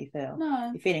explain how you feel.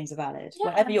 No. Your feelings are valid. Yeah,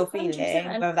 whatever you're feeling,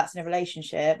 100%. Whether that's in a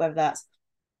relationship, whether that's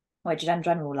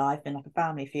general life, in like a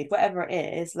family feud, whatever it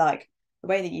is, like, the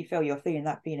way that you feel, you're feeling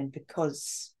that feeling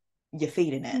because you're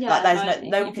feeling it. Like, there's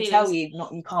no one can tell you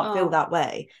you can't feel that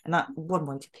way, and that one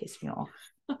way to piss me off.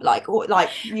 Like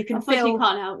you can feel. You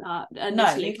can't help that.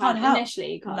 Initially, you can't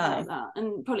help that,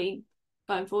 and probably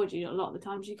going forward, a lot of the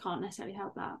times you can't necessarily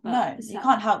help that. But you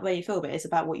can't help where you feel, but it's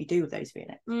about what you do with those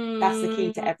feelings. That's the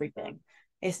key to everything.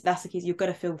 That's the key. You've got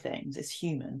to feel things. It's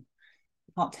human.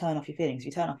 You can't turn off your feelings. If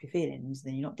you turn off your feelings,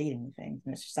 then you're not dealing with things,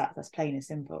 and it's just that's plain and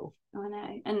simple. I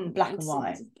know, and black and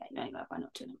white. No, by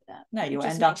not turning with that. No, you'll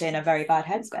end up in a very bad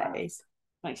headspace.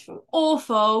 Makes you feel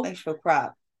awful. Makes you feel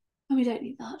crap. And we don't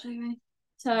need that, do we?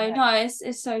 So no,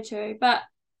 it's so true. But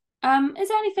is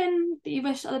there anything that you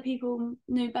wish other people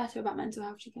knew better about mental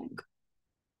health, do you think?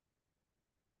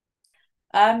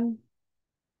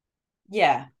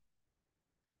 Yeah.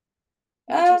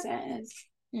 What do you say it is?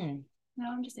 No,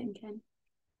 I'm just thinking.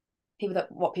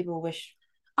 What people wish.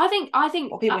 I think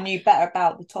what people knew better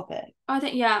about the topic. I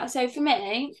think, yeah. So for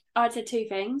me, I'd say two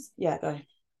things. Yeah, go.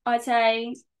 I'd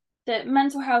say that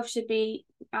mental health should be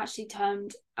actually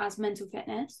termed as mental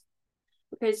fitness,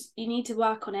 because you need to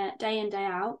work on it day in, day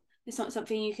out. It's not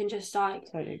something you can just like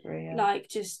totally agree, yeah. like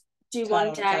just do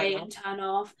one day and turn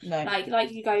off. No.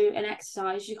 Like you go and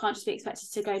exercise, you can't just be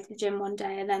expected to go to the gym one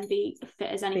day and then be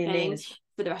fit as anything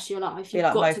for the rest of your life. You've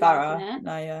got to work on it.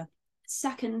 No, yeah.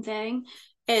 Second thing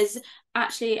is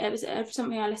actually it was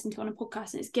something I listened to on a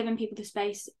podcast, and it's giving people the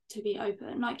space to be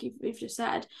open, like you've just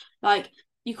said. Like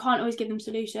you can't always give them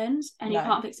solutions and you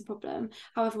can't fix the problem.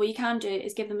 However, what you can do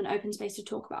is give them an open space to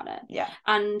talk about it. Yeah.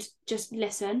 And just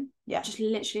listen. Yeah. Just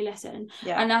literally listen.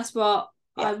 Yeah. And that's what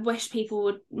I wish people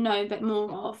would know a bit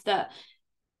more of, that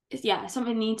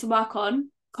something they need to work on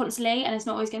constantly, and it's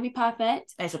not always going to be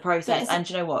perfect. It's a process, and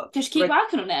do you know what? Just keep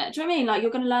working on it. Do you know what I mean? Like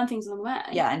you're going to learn things along the way.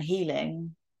 Yeah, and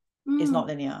healing is not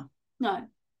linear. No.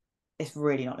 It's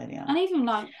really not linear. And even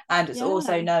and it's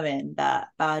also knowing that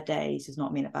bad days does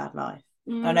not mean a bad life.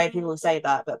 I know people will say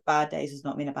that, but bad days does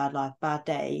not mean a bad life. Bad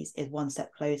days is one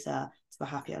step closer to a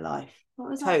happier life. What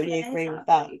was totally agree with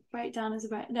that. Breakdown is a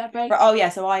break. Oh yeah,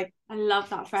 so I love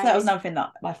that phrase. So that was something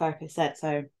that my therapist said.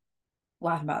 So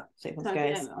what happened about 6 months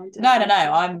ago? No,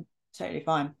 I'm totally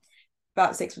fine.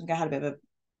 About 6 months ago, I had a bit of a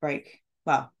break.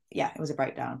 Well, yeah, it was a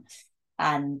breakdown,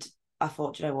 and I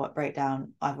thought, you know what,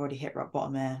 breakdown, I've already hit rock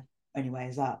bottom here. Only way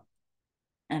is up.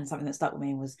 And something that stuck with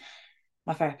me was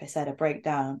my therapist said a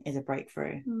breakdown is a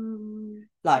breakthrough.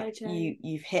 Like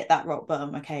you've hit that rock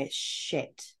bottom. Okay, it's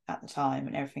shit at the time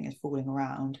and everything is falling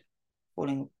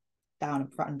down in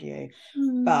front of you,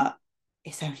 but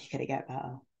it's only going to get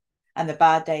better. And the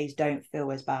bad days don't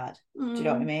feel as bad. Do you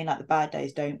know what I mean? Like the bad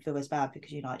days don't feel as bad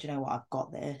because you're like, do you know what, I've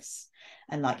got this.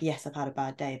 And like, yes, I've had a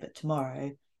bad day, but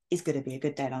tomorrow is going to be a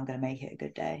good day and I'm going to make it a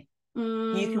good day.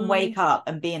 You can wake up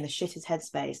and be in the shittest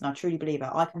headspace, and I truly believe it.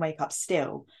 I can wake up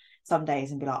still some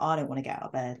days and be like, I don't want to get out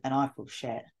of bed and I feel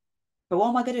shit. But what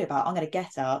am I going to do about it? I'm going to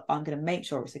get up. I'm going to make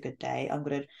sure it's a good day. I'm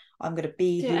going to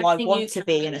be who I want to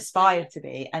be and aspire to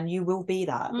be, and you will be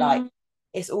that. Like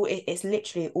it's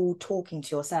literally all talking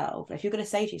to yourself. If you're going to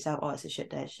say to yourself, oh, it's a shit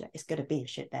day, it's going to be a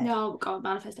shit day. No, God,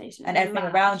 manifestation. And everything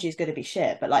around you is going to be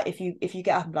shit. But like if you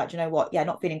get up and be like, do you know what? Yeah,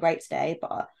 not feeling great today,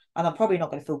 but I'm probably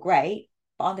not going to feel great.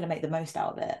 But I'm going to make the most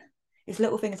out of it. It's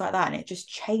little things like that, and it just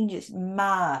changes. It's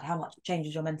mad how much it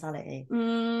changes your mentality.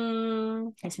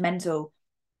 It's mental.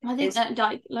 I think that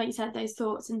like you said, those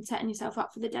thoughts and setting yourself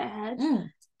up for the day ahead,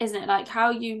 isn't it? Like how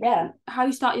you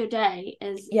start your day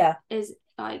is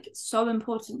like so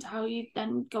important to how you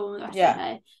then go on with the rest of the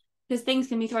day. Because things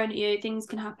can be thrown at you, things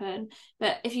can happen,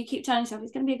 but if you keep telling yourself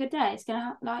it's going to be a good day, it's going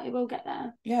to like it will get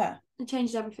there. Yeah, it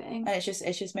changes everything. And it's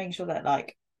just making sure that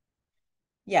like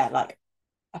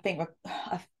I think do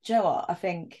you know what? I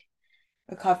think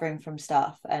recovering from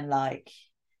stuff and like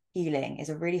healing is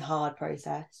a really hard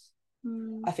process.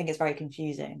 I think it's very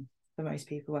confusing for most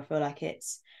people. I feel like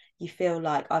you feel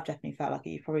like, I've definitely felt like it,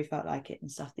 you've probably felt like it and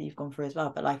stuff that you've gone through as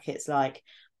well, but like it's like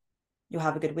you'll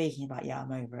have a good week and you're like, yeah,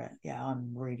 I'm over it, yeah,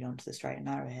 I'm really onto the straight and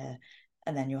narrow here,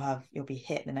 and then you'll be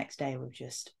hit the next day with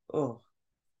just and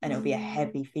it'll be a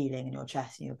heavy feeling in your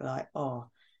chest and you'll be like, oh,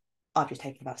 I've just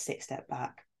taken about 6 steps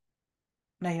back.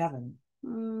 No, you haven't.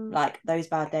 Like those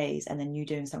bad days, and then you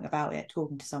doing something about it,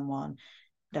 talking to someone,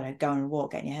 I don't know, going on a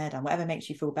walk, getting your hair done, whatever makes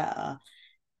you feel better,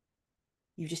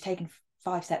 you've just taken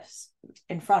 5 steps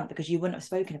in front because you wouldn't have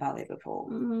spoken about it before.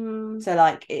 So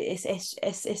like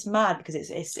it's mad because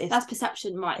it's that's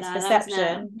perception right now. It's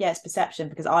perception. Yeah, it's perception,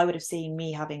 because I would have seen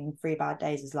me having 3 bad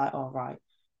days as like, oh right,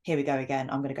 here we go again,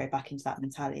 I'm going to go back into that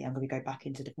mentality, I'm going to go back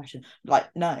into depression.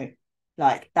 Like no,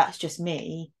 like that's just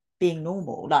me being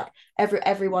normal. Like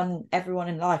everyone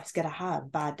in life is going to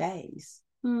have bad days,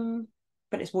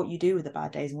 but it's what you do with the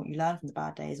bad days and what you learn from the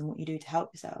bad days and what you do to help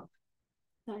yourself.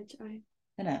 So true,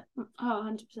 isn't it? Oh,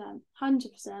 100%.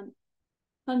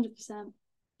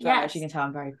 Yeah, as you can tell,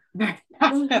 I'm very, very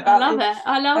passionate about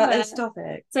I love it this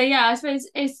topic. So yeah, I suppose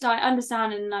it's like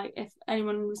understanding, like if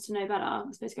anyone wants to know better, I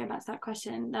suppose going back to that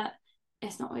question, that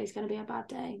it's not always going to be a bad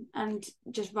day, and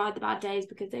just ride the bad days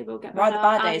because they will get better. Ride the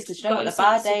bad days, because you know what, the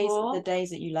bad days are the days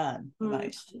that you learn the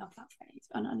most. I love that phrase,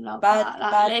 and I love that.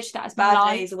 That's bad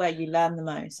days are where you learn the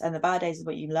most, and the bad days are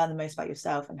where you learn the most about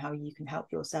yourself and how you can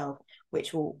help yourself,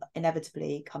 which will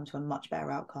inevitably come to a much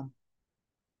better outcome.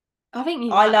 I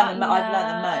think I've learned the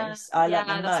most. I learned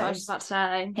the most. That's what I was about to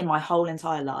say. In my whole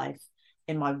entire life,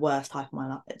 in my worst time of my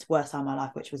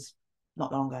life, which was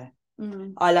not long ago.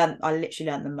 I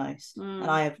literally learned the most, and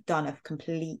I have done a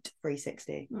complete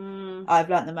 360. I've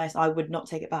learned the most. I would not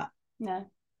take it back. No,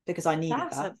 because I needed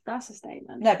that. That's a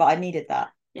statement. No, but I needed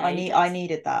that. Yeah, I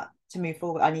needed that to move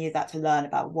forward. I needed that to learn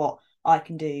about what I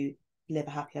can do to live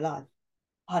a happier life,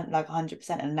 like 100%.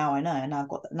 And now I know, and I've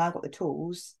got the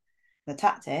tools, the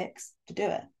tactics to do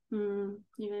it. You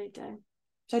really do.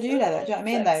 So do that. Do you know what I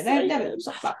mean?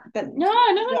 Though,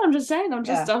 no, I'm just saying. I'm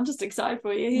just excited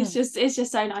for you. It's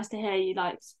just so nice to hear you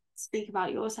like speak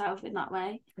about yourself in that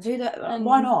way. Do that.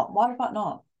 Why not? Why the fuck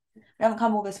not? We haven't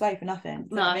come all this way for nothing. Do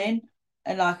you know what I mean?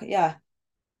 And like, yeah.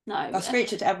 No. I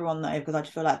screech it to everyone though, because I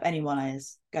just feel like if anyone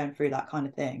is going through that kind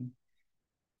of thing,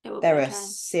 there are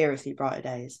seriously brighter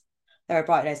days. There are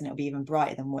brighter days, and it'll be even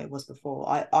brighter than what it was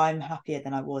before. I'm happier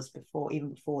than I was before,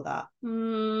 even before that.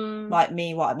 Like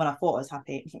me, when I thought I was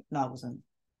happy, no, I wasn't.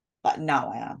 Like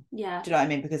now I am. Yeah. Do you know what I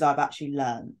mean? Because I've actually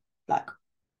learned. Like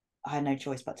I had no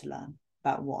choice but to learn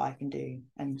about what I can do,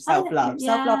 and self-love.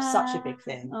 Self-love's such a big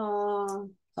thing. Oh,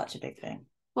 such a big thing.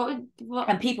 What?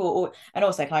 And people, and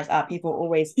also can I just add, people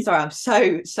always. Sorry, I'm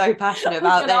so passionate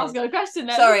about this. I was going to question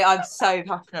it. Sorry, I'm so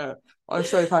passionate. I'm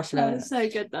so passionate. That's so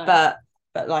good though.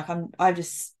 But like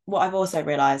what I've also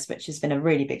realised, which has been a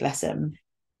really big lesson,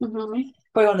 probably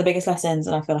one of the biggest lessons,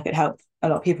 and I feel like it helped a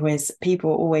lot of people, is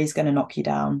people are always going to knock you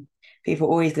down. People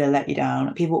are always going to let you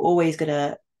down. People are always going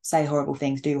to say horrible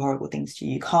things, do horrible things to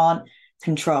you. You can't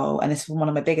control, and this is one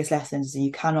of my biggest lessons, is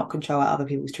you cannot control how other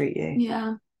people treat you.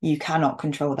 Yeah. You cannot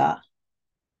control that.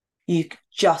 You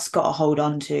just got to hold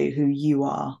on to who you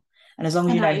are. And as long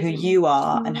as you know who you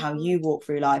are and how you walk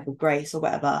through life with grace or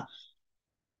whatever,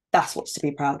 that's what's to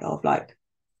be proud of. Like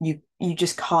you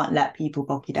just can't let people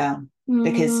bog you down,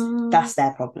 because that's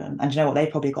their problem. And you know what?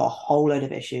 They've probably got a whole load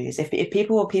of issues. If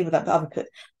people are people that put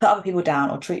other people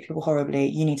down or treat people horribly,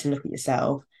 you need to look at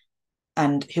yourself.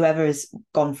 And whoever has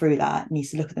gone through that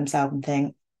needs to look at themselves and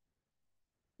think,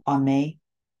 I'm me.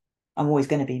 I'm always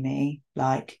going to be me.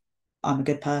 Like, I'm a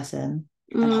good person,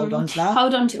 and hold on to that.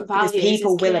 Hold on to your values. Because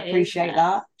people will appreciate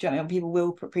that. Do you know what I mean? People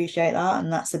will appreciate that,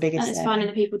 and that's the biggest thing. And it's finding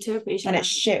the people to appreciate. And it's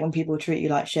shit when people treat you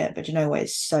like shit, but you know what?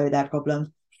 It's so their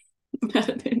problem. Yeah,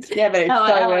 but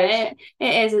it's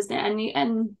it is, isn't it?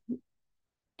 And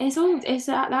it's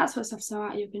that sort of stuff so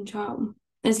out of your control,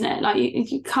 isn't it? Like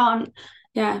you can't.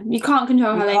 Yeah, you can't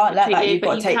control how they treat you,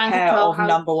 but you can control how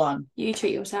number one. You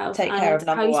treat yourself. Take care of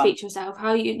number one. How you speak to yourself,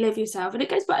 how you live yourself, and it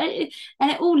goes back,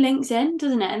 and it all links in,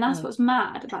 doesn't it? And that's what's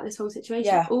mad about this whole situation.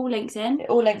 Yeah. It all links in. It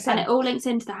all links in, and it all links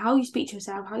into the how you speak to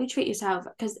yourself, how you treat yourself.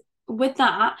 Because with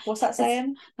that, what's that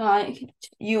saying? Like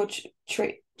you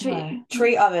treat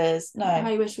others. No, how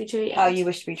you wish to be treated. How you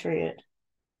wish to be treated.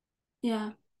 Yeah.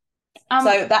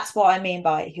 So that's what I mean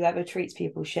by whoever treats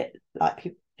people shit, like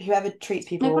people. Whoever treats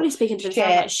people probably speaking to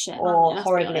like shit or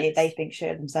horribly, they think shit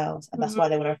of themselves, and that's why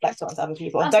they want to reflect it onto other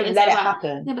people. And don't let it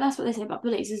happen. Yeah, but that's what they say about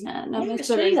bullies, isn't it? No, it's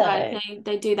bullies, like,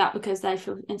 they do that because they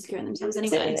feel insecure in themselves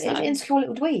anyway. It's insecure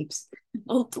little dweebs.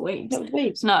 Little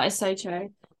dweebs. No, it's so true.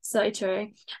 So true.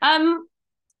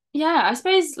 Yeah, I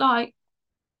suppose like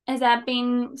is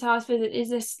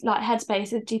this like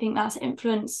Headspace? Do you think that's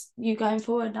influenced you going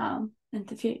forward now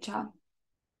into the future?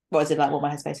 What is it like? What my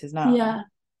Headspace is now? Yeah.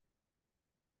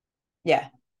 Yeah.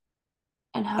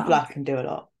 And how? I feel like I can do a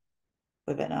lot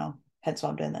with it now. Hence why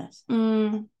I'm doing this.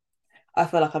 I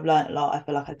feel like I've learned a lot. I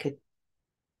feel like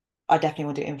I definitely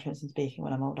want to do influence and speaking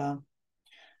when I'm older.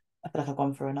 I feel like I've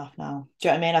gone through enough now. Do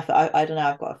you know what I mean? I don't know,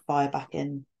 I've got a fire back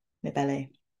in my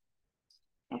belly.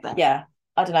 Yeah.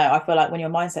 I don't know. I feel like when your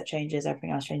mindset changes,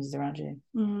 everything else changes around you.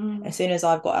 As soon as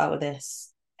I've got out of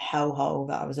this hellhole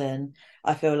that I was in,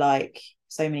 I feel like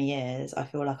so many years, I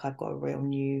feel like I've got a real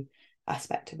new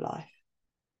aspect of life.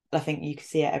 I think you can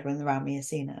see it, everyone around me has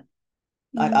seen it.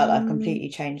 I've completely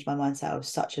changed my mindset. I was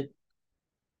such a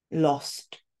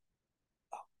lost,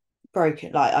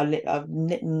 broken, like I've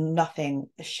nothing,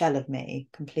 a shell of me,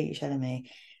 completely shell of me,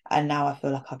 and now I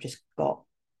feel like I've just got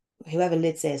whoever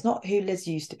Liz is, not who Liz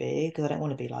used to be, because I don't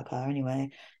want to be like her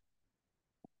anyway.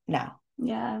 Now,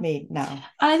 me now.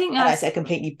 I think that's a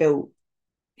completely built,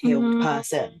 healed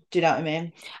person. Do you know what I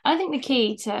mean? I think the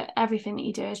key to everything that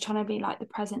you do is trying to be like the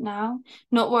present now,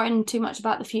 not worrying too much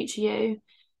about the future you.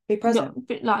 Be present.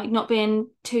 Not being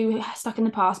too stuck in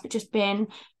the past, but just being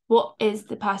what is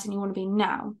the person you want to be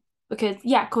now. Because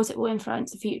yeah, of course it will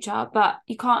influence the future, but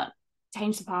you can't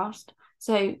change the past.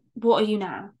 So what are you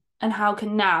now? And how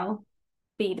can now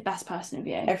be the best person of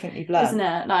you? Everything you've learned. Isn't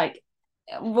it? Like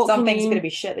some things are going to be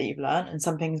shit that you've learned, and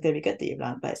some things are going to be good that you've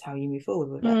learned, but it's how you move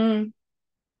forward with it.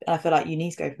 And I feel like you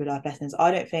need to go through life lessons. I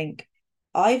don't think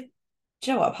do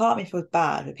you know what? Part of me feels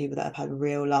bad for people that have had a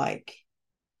real like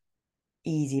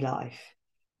easy life.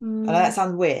 I know that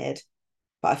sounds weird,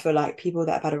 but I feel like people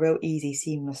that have had a real easy,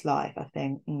 seamless life, I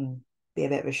think, be a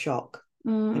bit of a shock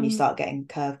when you start getting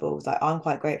curveballs. Like I'm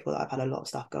quite grateful that I've had a lot of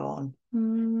stuff go on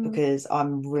because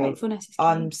I'm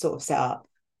sort of set up.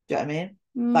 Do you know what I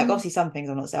mean? Like obviously some things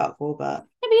I'm not set up for, but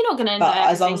you're not gonna. But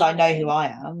as long as I know who I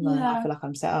am, then I feel like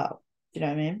I'm set up. Do you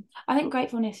know what I mean? I think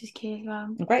gratefulness is key as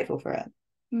well. I'm grateful for it.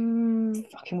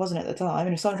 Fucking wasn't at the time.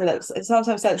 And if someone said that,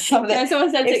 someone said at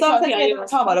the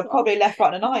time, I'd have probably left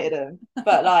right and knighted him.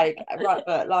 But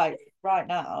right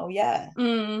now, yeah.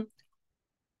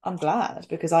 I'm glad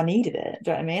because I needed it.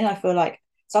 Do you know what I mean? I feel like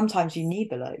sometimes you need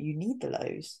the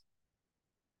lows.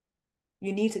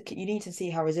 You need to see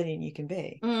how resilient you can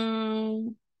be.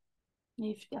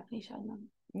 You've definitely shown them.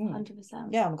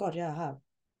 100%. Yeah, oh my god, yeah, I have.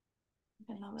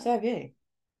 I love it. So have you.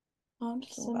 I'm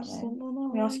just Let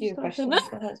me ask you a question. I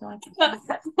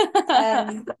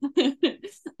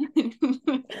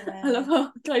love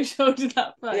how close shouldered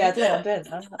that phone. Yeah, I'm doing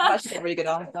that. I've actually got a really good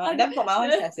answer. I never got my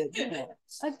eyes tested. To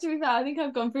be fair, I think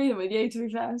I've gone through them with you, to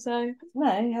be fair, so.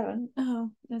 No, you haven't.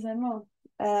 Oh, there's there more?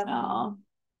 I'm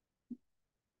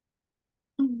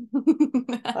trying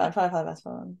to find the best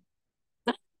one.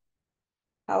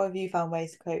 How have you found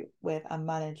ways to cope with and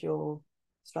manage your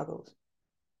struggles?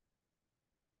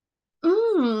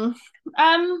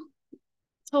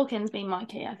 Talking's been my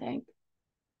key, I think.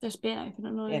 Just being open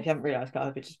and honest. Yeah, if you haven't realised,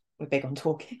 we're big on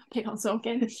talking. Big on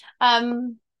talking.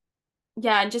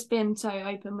 Yeah, just being so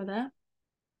open with it.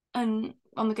 And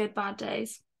on the good, bad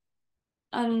days.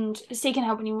 And seeking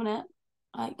help when you want it.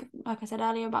 Like I said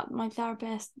earlier about my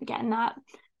therapist, getting that.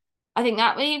 I think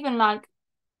that even I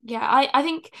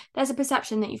think there's a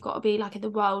perception that you've got to be like in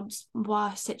the world's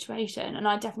worst situation, and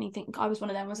I definitely think I was one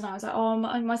of them, wasn't I? I was like, oh,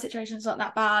 my situation's not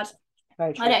that bad.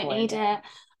 I don't need it.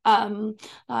 I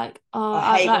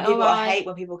hate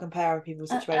when people compare people's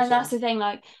situations. And that's the thing,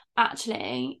 like,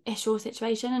 actually it's your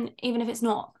situation, and even if it's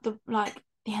not the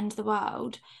end of the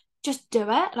world, just do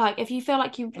it. Like, if you feel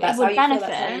like it would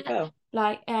benefit,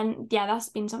 and yeah, that's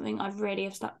been something I've really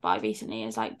have stuck by recently,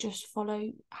 is like, just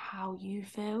follow how you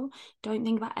feel. Don't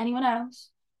think about anyone else,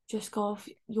 just go off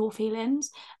your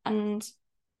feelings. And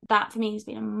that for me has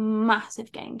been a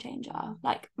massive game changer,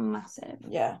 like massive.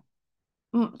 Yeah,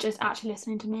 just actually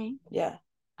listening to me. Yeah.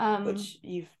 Which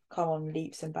you've come on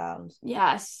leaps and bounds.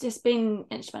 Yeah, it's just been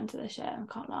instrumental this year, I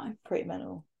can't lie. Pretty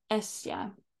mental. Yeah.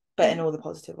 But in all the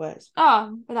positive ways.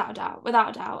 Oh, without a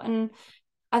doubt. And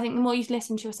I think the more you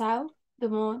listen to yourself, the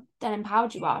more then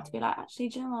empowered you are to be like, actually,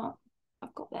 do you know what?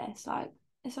 I've got this. Like,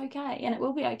 it's okay, and it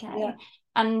will be okay. Yeah.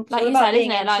 And like you said,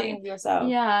 isn't it? Like,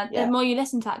 yeah, the more you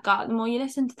listen to that gut, the more you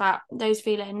listen to those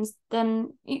feelings,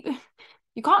 then you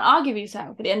can't argue with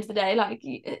yourself at the end of the day. Like,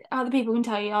 other people can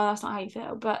tell you, oh, that's not how you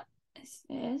feel, but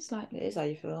it is how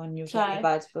you feel, and you're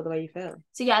glad to feel the way you feel.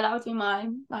 So yeah, that would be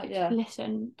mine.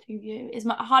 Listen to you. As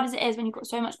hard as it is when you've got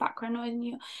so much background noise, and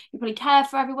you probably care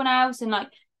for everyone else, and like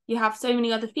you have so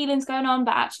many other feelings going on,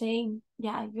 but actually,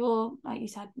 yeah, you're, like you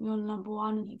said, you're number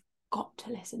one, and you've got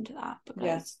to listen to that,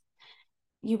 because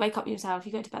you wake up yourself,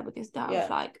 you go to bed with yourself,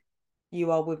 like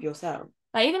you are with yourself.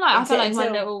 Like, even like I felt like my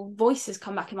little voices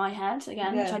come back in my head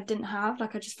again, which I didn't have.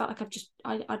 Like, I just felt like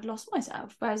I'd lost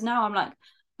myself. Whereas now I'm like,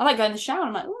 I like going in the shower and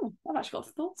I'm like, oh, I've actually got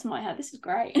thoughts in my head. This is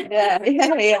great. Yeah. And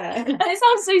it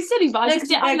sounds so silly, but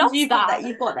I lost you've got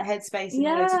the headspace in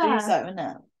order to do so, isn't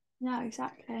it? Yeah,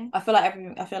 exactly. I feel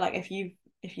like if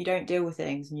you don't deal with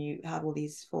things and you have all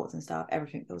these thoughts and stuff,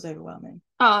 everything feels overwhelming.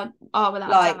 Oh, without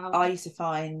like doubt. I used to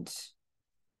find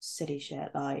silly shit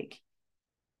like,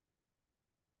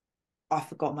 I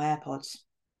forgot my AirPods.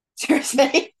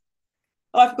 Seriously,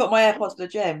 I forgot my AirPods at the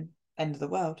gym. End of the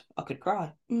world. I could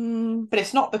cry. But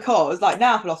it's not because, like,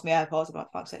 now I've lost my AirPods. I'm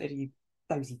like, fuck's sake, you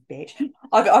dozy bitch.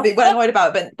 I'd be well annoyed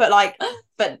about it, but I'd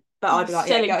be like,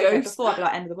 before I'd be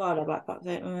like, end of the world. I'd be like, fuck's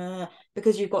sake,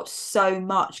 because you've got so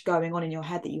much going on in your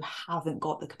head that you haven't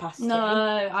got the capacity. No,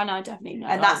 I know, definitely. No,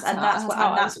 and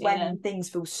that's when things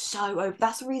feel so over.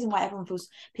 That's the reason why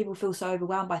people feel so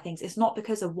overwhelmed by things. It's not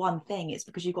because of one thing. It's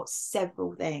because you've got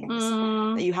several things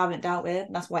that you haven't dealt with,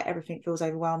 and that's why everything feels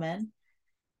overwhelming.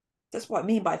 That's what I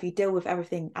mean by if you deal with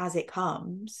everything as it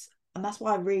comes. And that's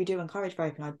why I really do encourage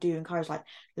therapy. I do encourage like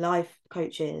life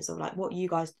coaches, or like what you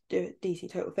guys do at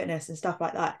DC Total Fitness and stuff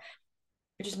like that.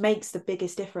 It just makes the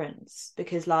biggest difference,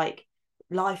 because like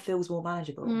life feels more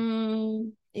manageable.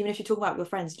 Even if you're talking about your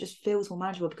friends, it just feels more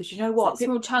manageable, because you know what,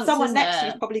 small chunks, someone next to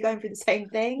you is probably going through the same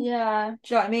thing. Yeah.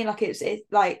 Do you know what I mean? Like it's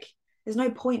like there's no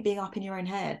point being up in your own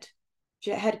head.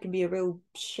 Your head can be a real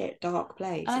shit dark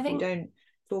place if you don't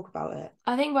talk about it.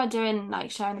 I think we're doing like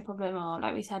sharing the problem, or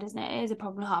like we said, isn't it? It is a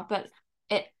problem hard, but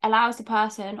it allows the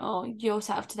person or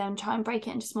yourself to then try and break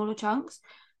it into smaller chunks.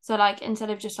 So like, instead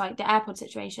of just like the AirPod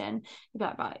situation, you'd be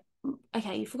like, right,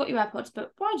 okay, you forgot your AirPods,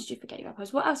 but why did you forget your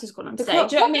AirPods? What else has gone on today?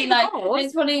 Do you know what I mean? Like,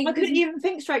 it's probably, I couldn't even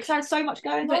think straight because I had so much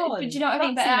going on. But do you know what I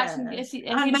mean? But actually, if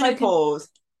menopause.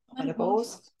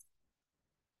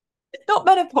 Not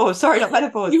menopause. Sorry, not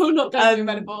menopause. You're not going through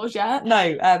menopause yet.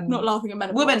 No. Not laughing at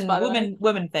menopause.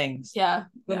 Woman things. Yeah.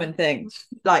 Women things.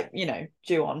 Like,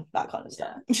 due on, that kind of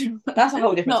stuff. That's a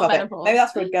whole different topic. Menopause. Maybe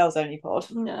that's for a girls only pod.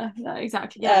 Yeah, no,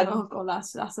 exactly. Yeah. Oh god,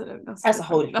 that's a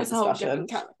whole different discussion.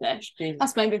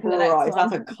 That's maybe for the next one.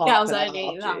 That's a girls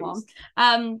only, that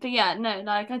one. But yeah, no,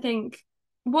 like I think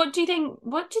what do you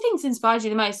think's inspired you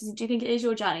the most? Do you think it is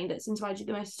your journey that's inspired you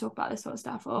the most to talk about this sort of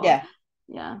stuff? Or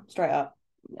yeah. Straight up.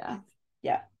 Yeah.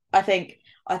 I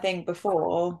think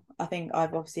before,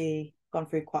 I've obviously gone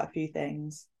through quite a few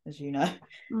things, as you know.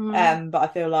 But I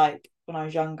feel like when I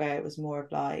was younger, it was more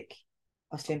of like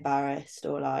I was too embarrassed,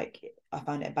 or like I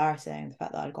found it embarrassing, the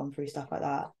fact that I'd gone through stuff like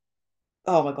that.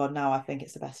 Oh my god, now I think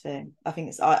it's the best thing. I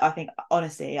think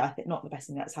honestly, not the best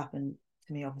thing that's happened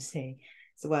to me, obviously.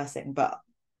 It's the worst thing, but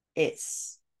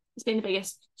it's been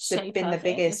the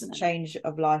biggest change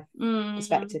of life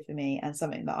perspective for me, and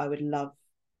something that I would love,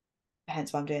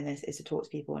 hence why I'm doing this, is to talk to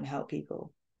people and help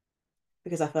people,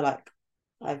 because I feel like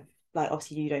I've, like,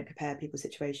 obviously you don't compare people's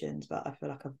situations, but I feel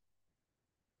like I've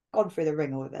gone through the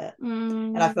ringer with it,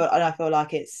 and I feel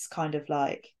like it's kind of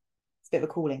like it's a bit of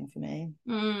a calling for me.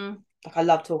 Like I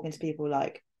love talking to people,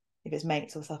 like if it's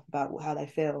mates or stuff, about how they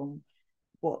feel,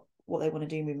 what they want to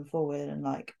do moving forward, and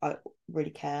like I really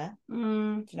care. Do you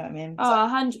know what I mean?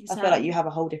 100%. I feel like you have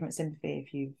a whole different sympathy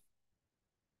if you've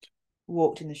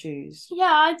walked in the shoes. Yeah,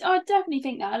 I definitely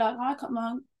think that.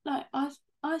 Like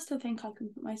I still think I can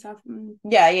put myself in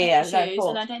the shoes,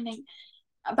 and I don't think,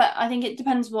 but I think it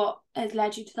depends what has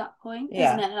led you to that point,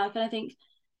 isn't it? Like, and I think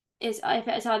if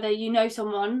it's either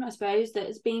someone, I suppose, that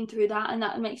has been through that and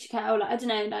that makes you care, or like I don't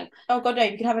know, like, oh god, no,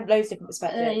 you can have loads of different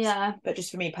perspectives. But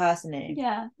just for me personally,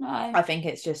 I think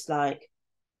it's just like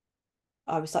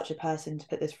I was such a person to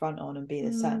put this front on and be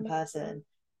this certain person,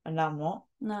 and now I'm not.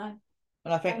 No.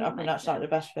 And I think that's like the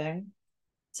best thing.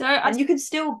 And you can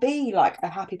still be like a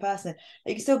happy person.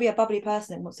 You can still be a bubbly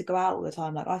person that wants to go out all the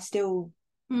time. Like I still,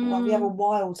 we have a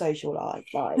wild social life.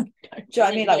 Like, do you know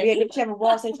what I mean? Like we have a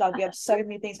wild social life. We have so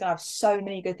many things. I have so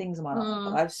many good things in my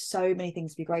life. I have so many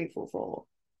things to be grateful for.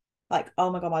 Like, oh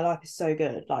my god, my life is so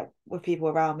good. Like with people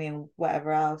around me and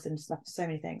whatever else and stuff. So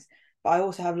many things. But I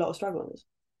also have a lot of struggles.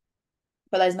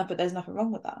 But there's nothing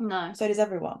wrong with that. No. So does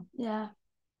everyone. Yeah.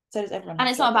 So does everyone. And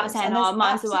it's not about saying, "Oh,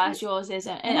 mine's the worst, yours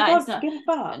isn't." It's not. Give a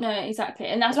fuck. No, exactly,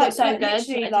 and that's what's so good.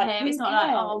 Like, it's not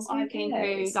like, "Oh, I've been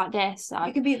through like this."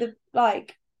 You can be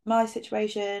my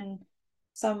situation.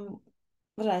 I don't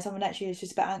know, someone next to you is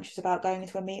just a bit anxious about going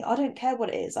into a meet. I don't care what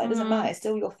it is. Like, it doesn't matter. It's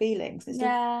still your feelings. It's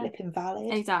still flipping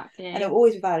valid. Exactly. And it'll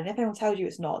always be valid. And if anyone tells you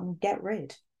it's not, then get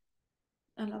rid.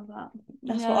 I love that.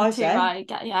 That's what I say. Right.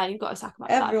 Yeah, you've got to sack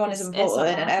about everyone is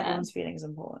important, and everyone's feelings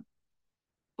important.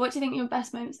 What do you think your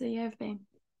best moments of the year have been?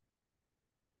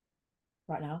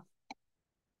 Right now.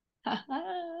 I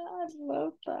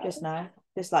love that. Just now.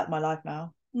 Just like my life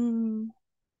now.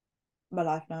 My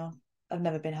life now. I've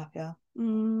never been happier. I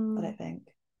don't think.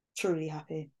 Truly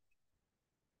happy.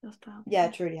 That's bad.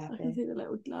 Yeah, truly happy. I can see the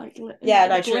little truly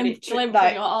in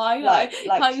your eye. Like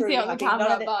can't see it on the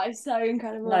camera, but it's so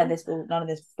incredible. None of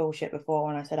this bullshit before.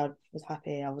 When I said I was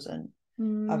happy, I wasn't.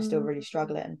 I was still really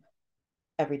struggling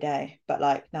every day, but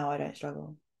like now I don't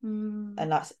struggle, and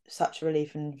that's such a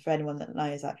relief. And for anyone that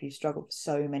knows that, if you struggle for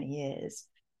so many years,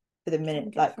 for the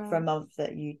minute, like for a month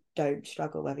that you don't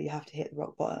struggle, whether you have to hit the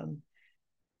rock bottom,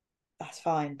 that's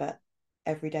fine, but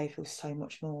every day feels so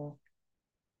much more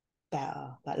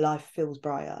better. Like life feels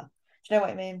brighter. Do you know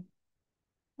what I mean?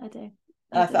 I do.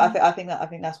 I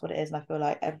think that's what it is, and I feel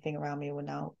like everything around me will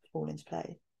now fall into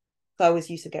place. I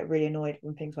always used to get really annoyed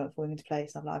when things weren't falling into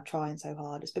place. I'm trying so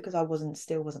hard. It's because I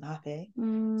still wasn't happy.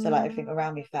 So like everything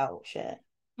around me felt shit.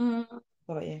 What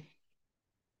about you?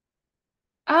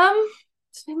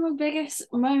 It's been my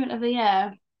biggest moment of the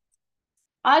year.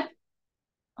 I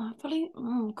probably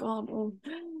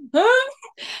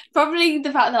probably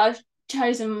the fact that I've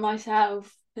chosen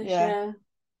myself this year.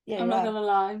 I'm not gonna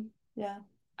lie. Yeah.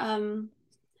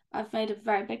 I've made a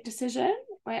very big decision,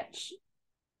 which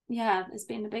it's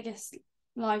been the biggest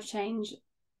life change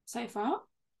so far,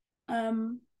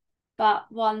 but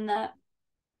one that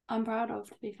I'm proud of,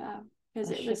 to be fair,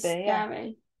 because it was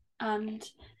scary, and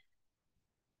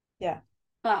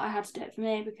but I had to do it for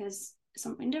me because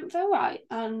something didn't feel right,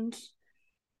 and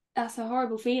that's a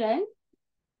horrible feeling,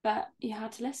 but you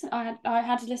had to listen. I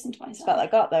had to listen to myself. It's about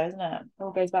that gut though, isn't it? It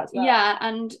all goes back to that. Yeah,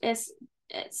 and it's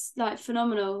like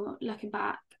phenomenal looking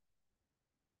back,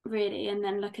 really, and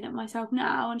then looking at myself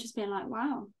now and just being like,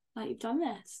 wow, like you've done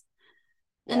this,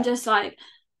 and just like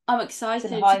I'm excited.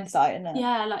 It's in hindsight, isn't it?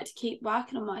 Yeah, like to keep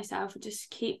working on myself and just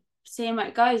keep seeing where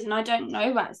it goes, and I don't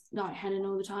know where it's like heading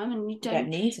all the time, and you don't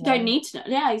need to know.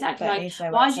 Yeah, exactly.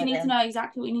 Like, why do you need to know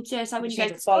exactly what you need to do? It's like when you go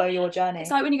to follow your journey.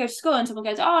 It's like when you go to school and someone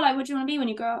goes, oh, like, what do you want to be when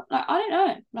you grow up? Like, I don't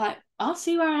know. Like, I'll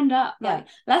see where I end up. Like,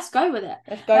 let's go with it.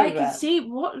 Let's go with it. See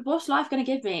what's life going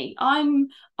to give me. I'm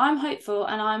hopeful,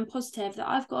 and I'm positive that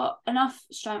I've got enough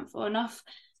strength or enough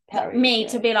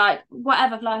to be like,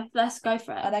 whatever life, let's go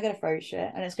for it. And they're going to throw you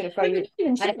shit, and it's going to throw you.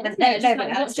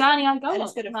 What journey I go on.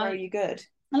 It's going to throw you good.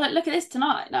 And like, look at this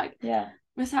tonight. Like,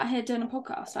 we're sat here doing a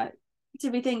podcast. Like,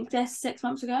 did we think this 6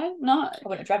 months ago? No, I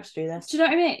wouldn't have dreamt to do this. Do you know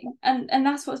what I mean? And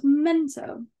that's what's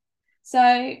mental. So,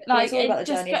 like, it's all about the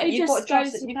journey. You've got to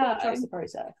trust the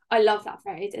process. I love that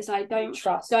phrase. It's like,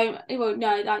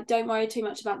 don't worry too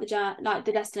much about the journey, like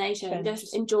the destination.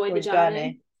 Just enjoy the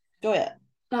journey. Enjoy it.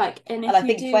 Like, and I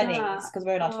think 20s, because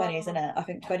we're in our 20s, isn't it? I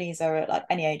think 20s are at, like,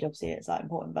 any age, obviously it's like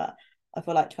important, but I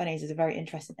feel like 20s is a very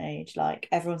interesting age. Like,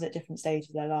 everyone's at different stages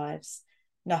of their lives.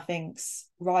 Nothing's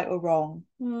right or wrong,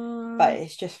 but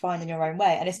it's just finding your own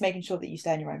way, and it's making sure that you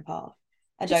stay on your own path.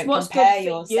 And just don't compare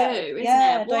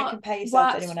yourself. Don't compare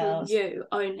yourself to anyone else. You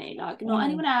only, like, not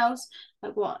anyone else.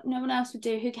 Like, what no one else would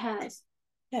do. Who cares?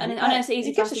 Yeah, and I know it's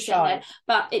easy for us to say,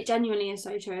 but it genuinely is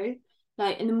so true.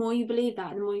 Like, and the more you believe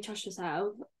that, and the more you trust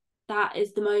yourself, that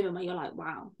is the moment where you're like,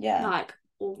 wow. Yeah. Like,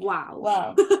 wow.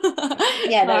 Wow.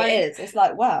 Yeah, no, it is. It's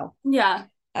like, wow. Yeah.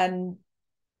 And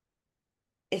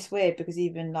it's weird because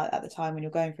even like at the time when you're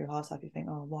going through hard stuff, you think,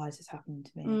 oh, why is this happening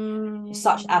to me? You're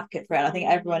such an advocate for it. I think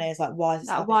everyone is like, why is this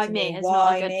happening why to me? me? It's why not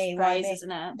a me? good Why phrase, me?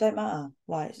 Isn't it? Don't matter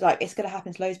why. It's like, it's going to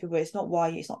happen to loads of people. It's not why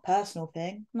you. It's not a personal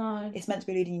thing. No, it's meant to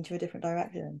be leading you to a different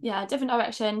direction. Yeah, different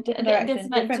direction.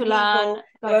 Different people. To learn.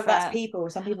 Whether that's people,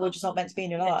 some people are just not meant to be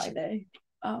in your life. Do you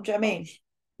know what I mean?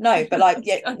 No, but like,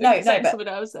 yeah, no, but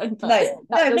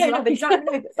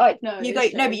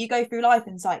you go through life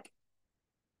and it's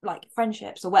like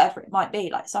friendships or whatever it might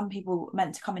be. Like, some people are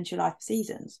meant to come into your life for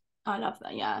seasons. I love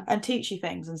that, yeah, and teach you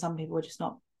things, and some people are just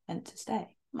not meant to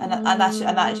stay. And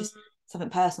that is just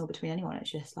something personal between anyone. It's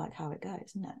just like how it goes,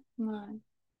 isn't it? No.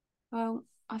 Well,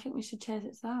 I think we should cheers.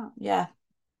 It's that. Yeah.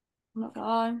 I'm not gonna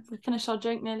lie. We finished our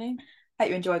drink nearly. Hope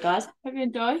you enjoy, guys. Hope you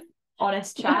enjoy.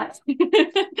 Honest chat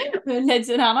with Lids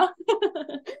and Hannah.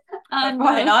 And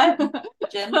Friday night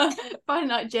gin. Friday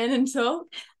night gin and talk.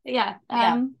 Yeah.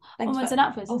 Onwards and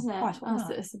upwards, isn't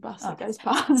it? It's the bus that goes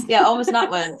past. Yeah, onwards and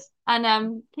upwards.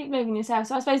 And keep moving yourself.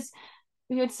 So I suppose if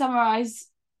you were to summarise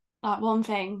like one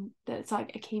thing that's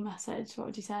like a key message, what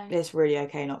would you say? It's really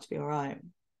okay not to be alright.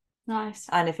 Nice.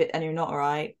 And you're not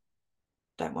alright,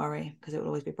 don't worry, because it will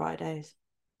always be brighter days.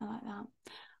 I like that.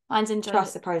 Mine's enjoy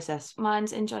trust the process.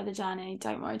 Mine's enjoy the journey.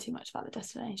 Don't worry too much about the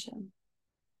destination.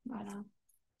 Right now.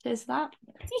 Cheers for that.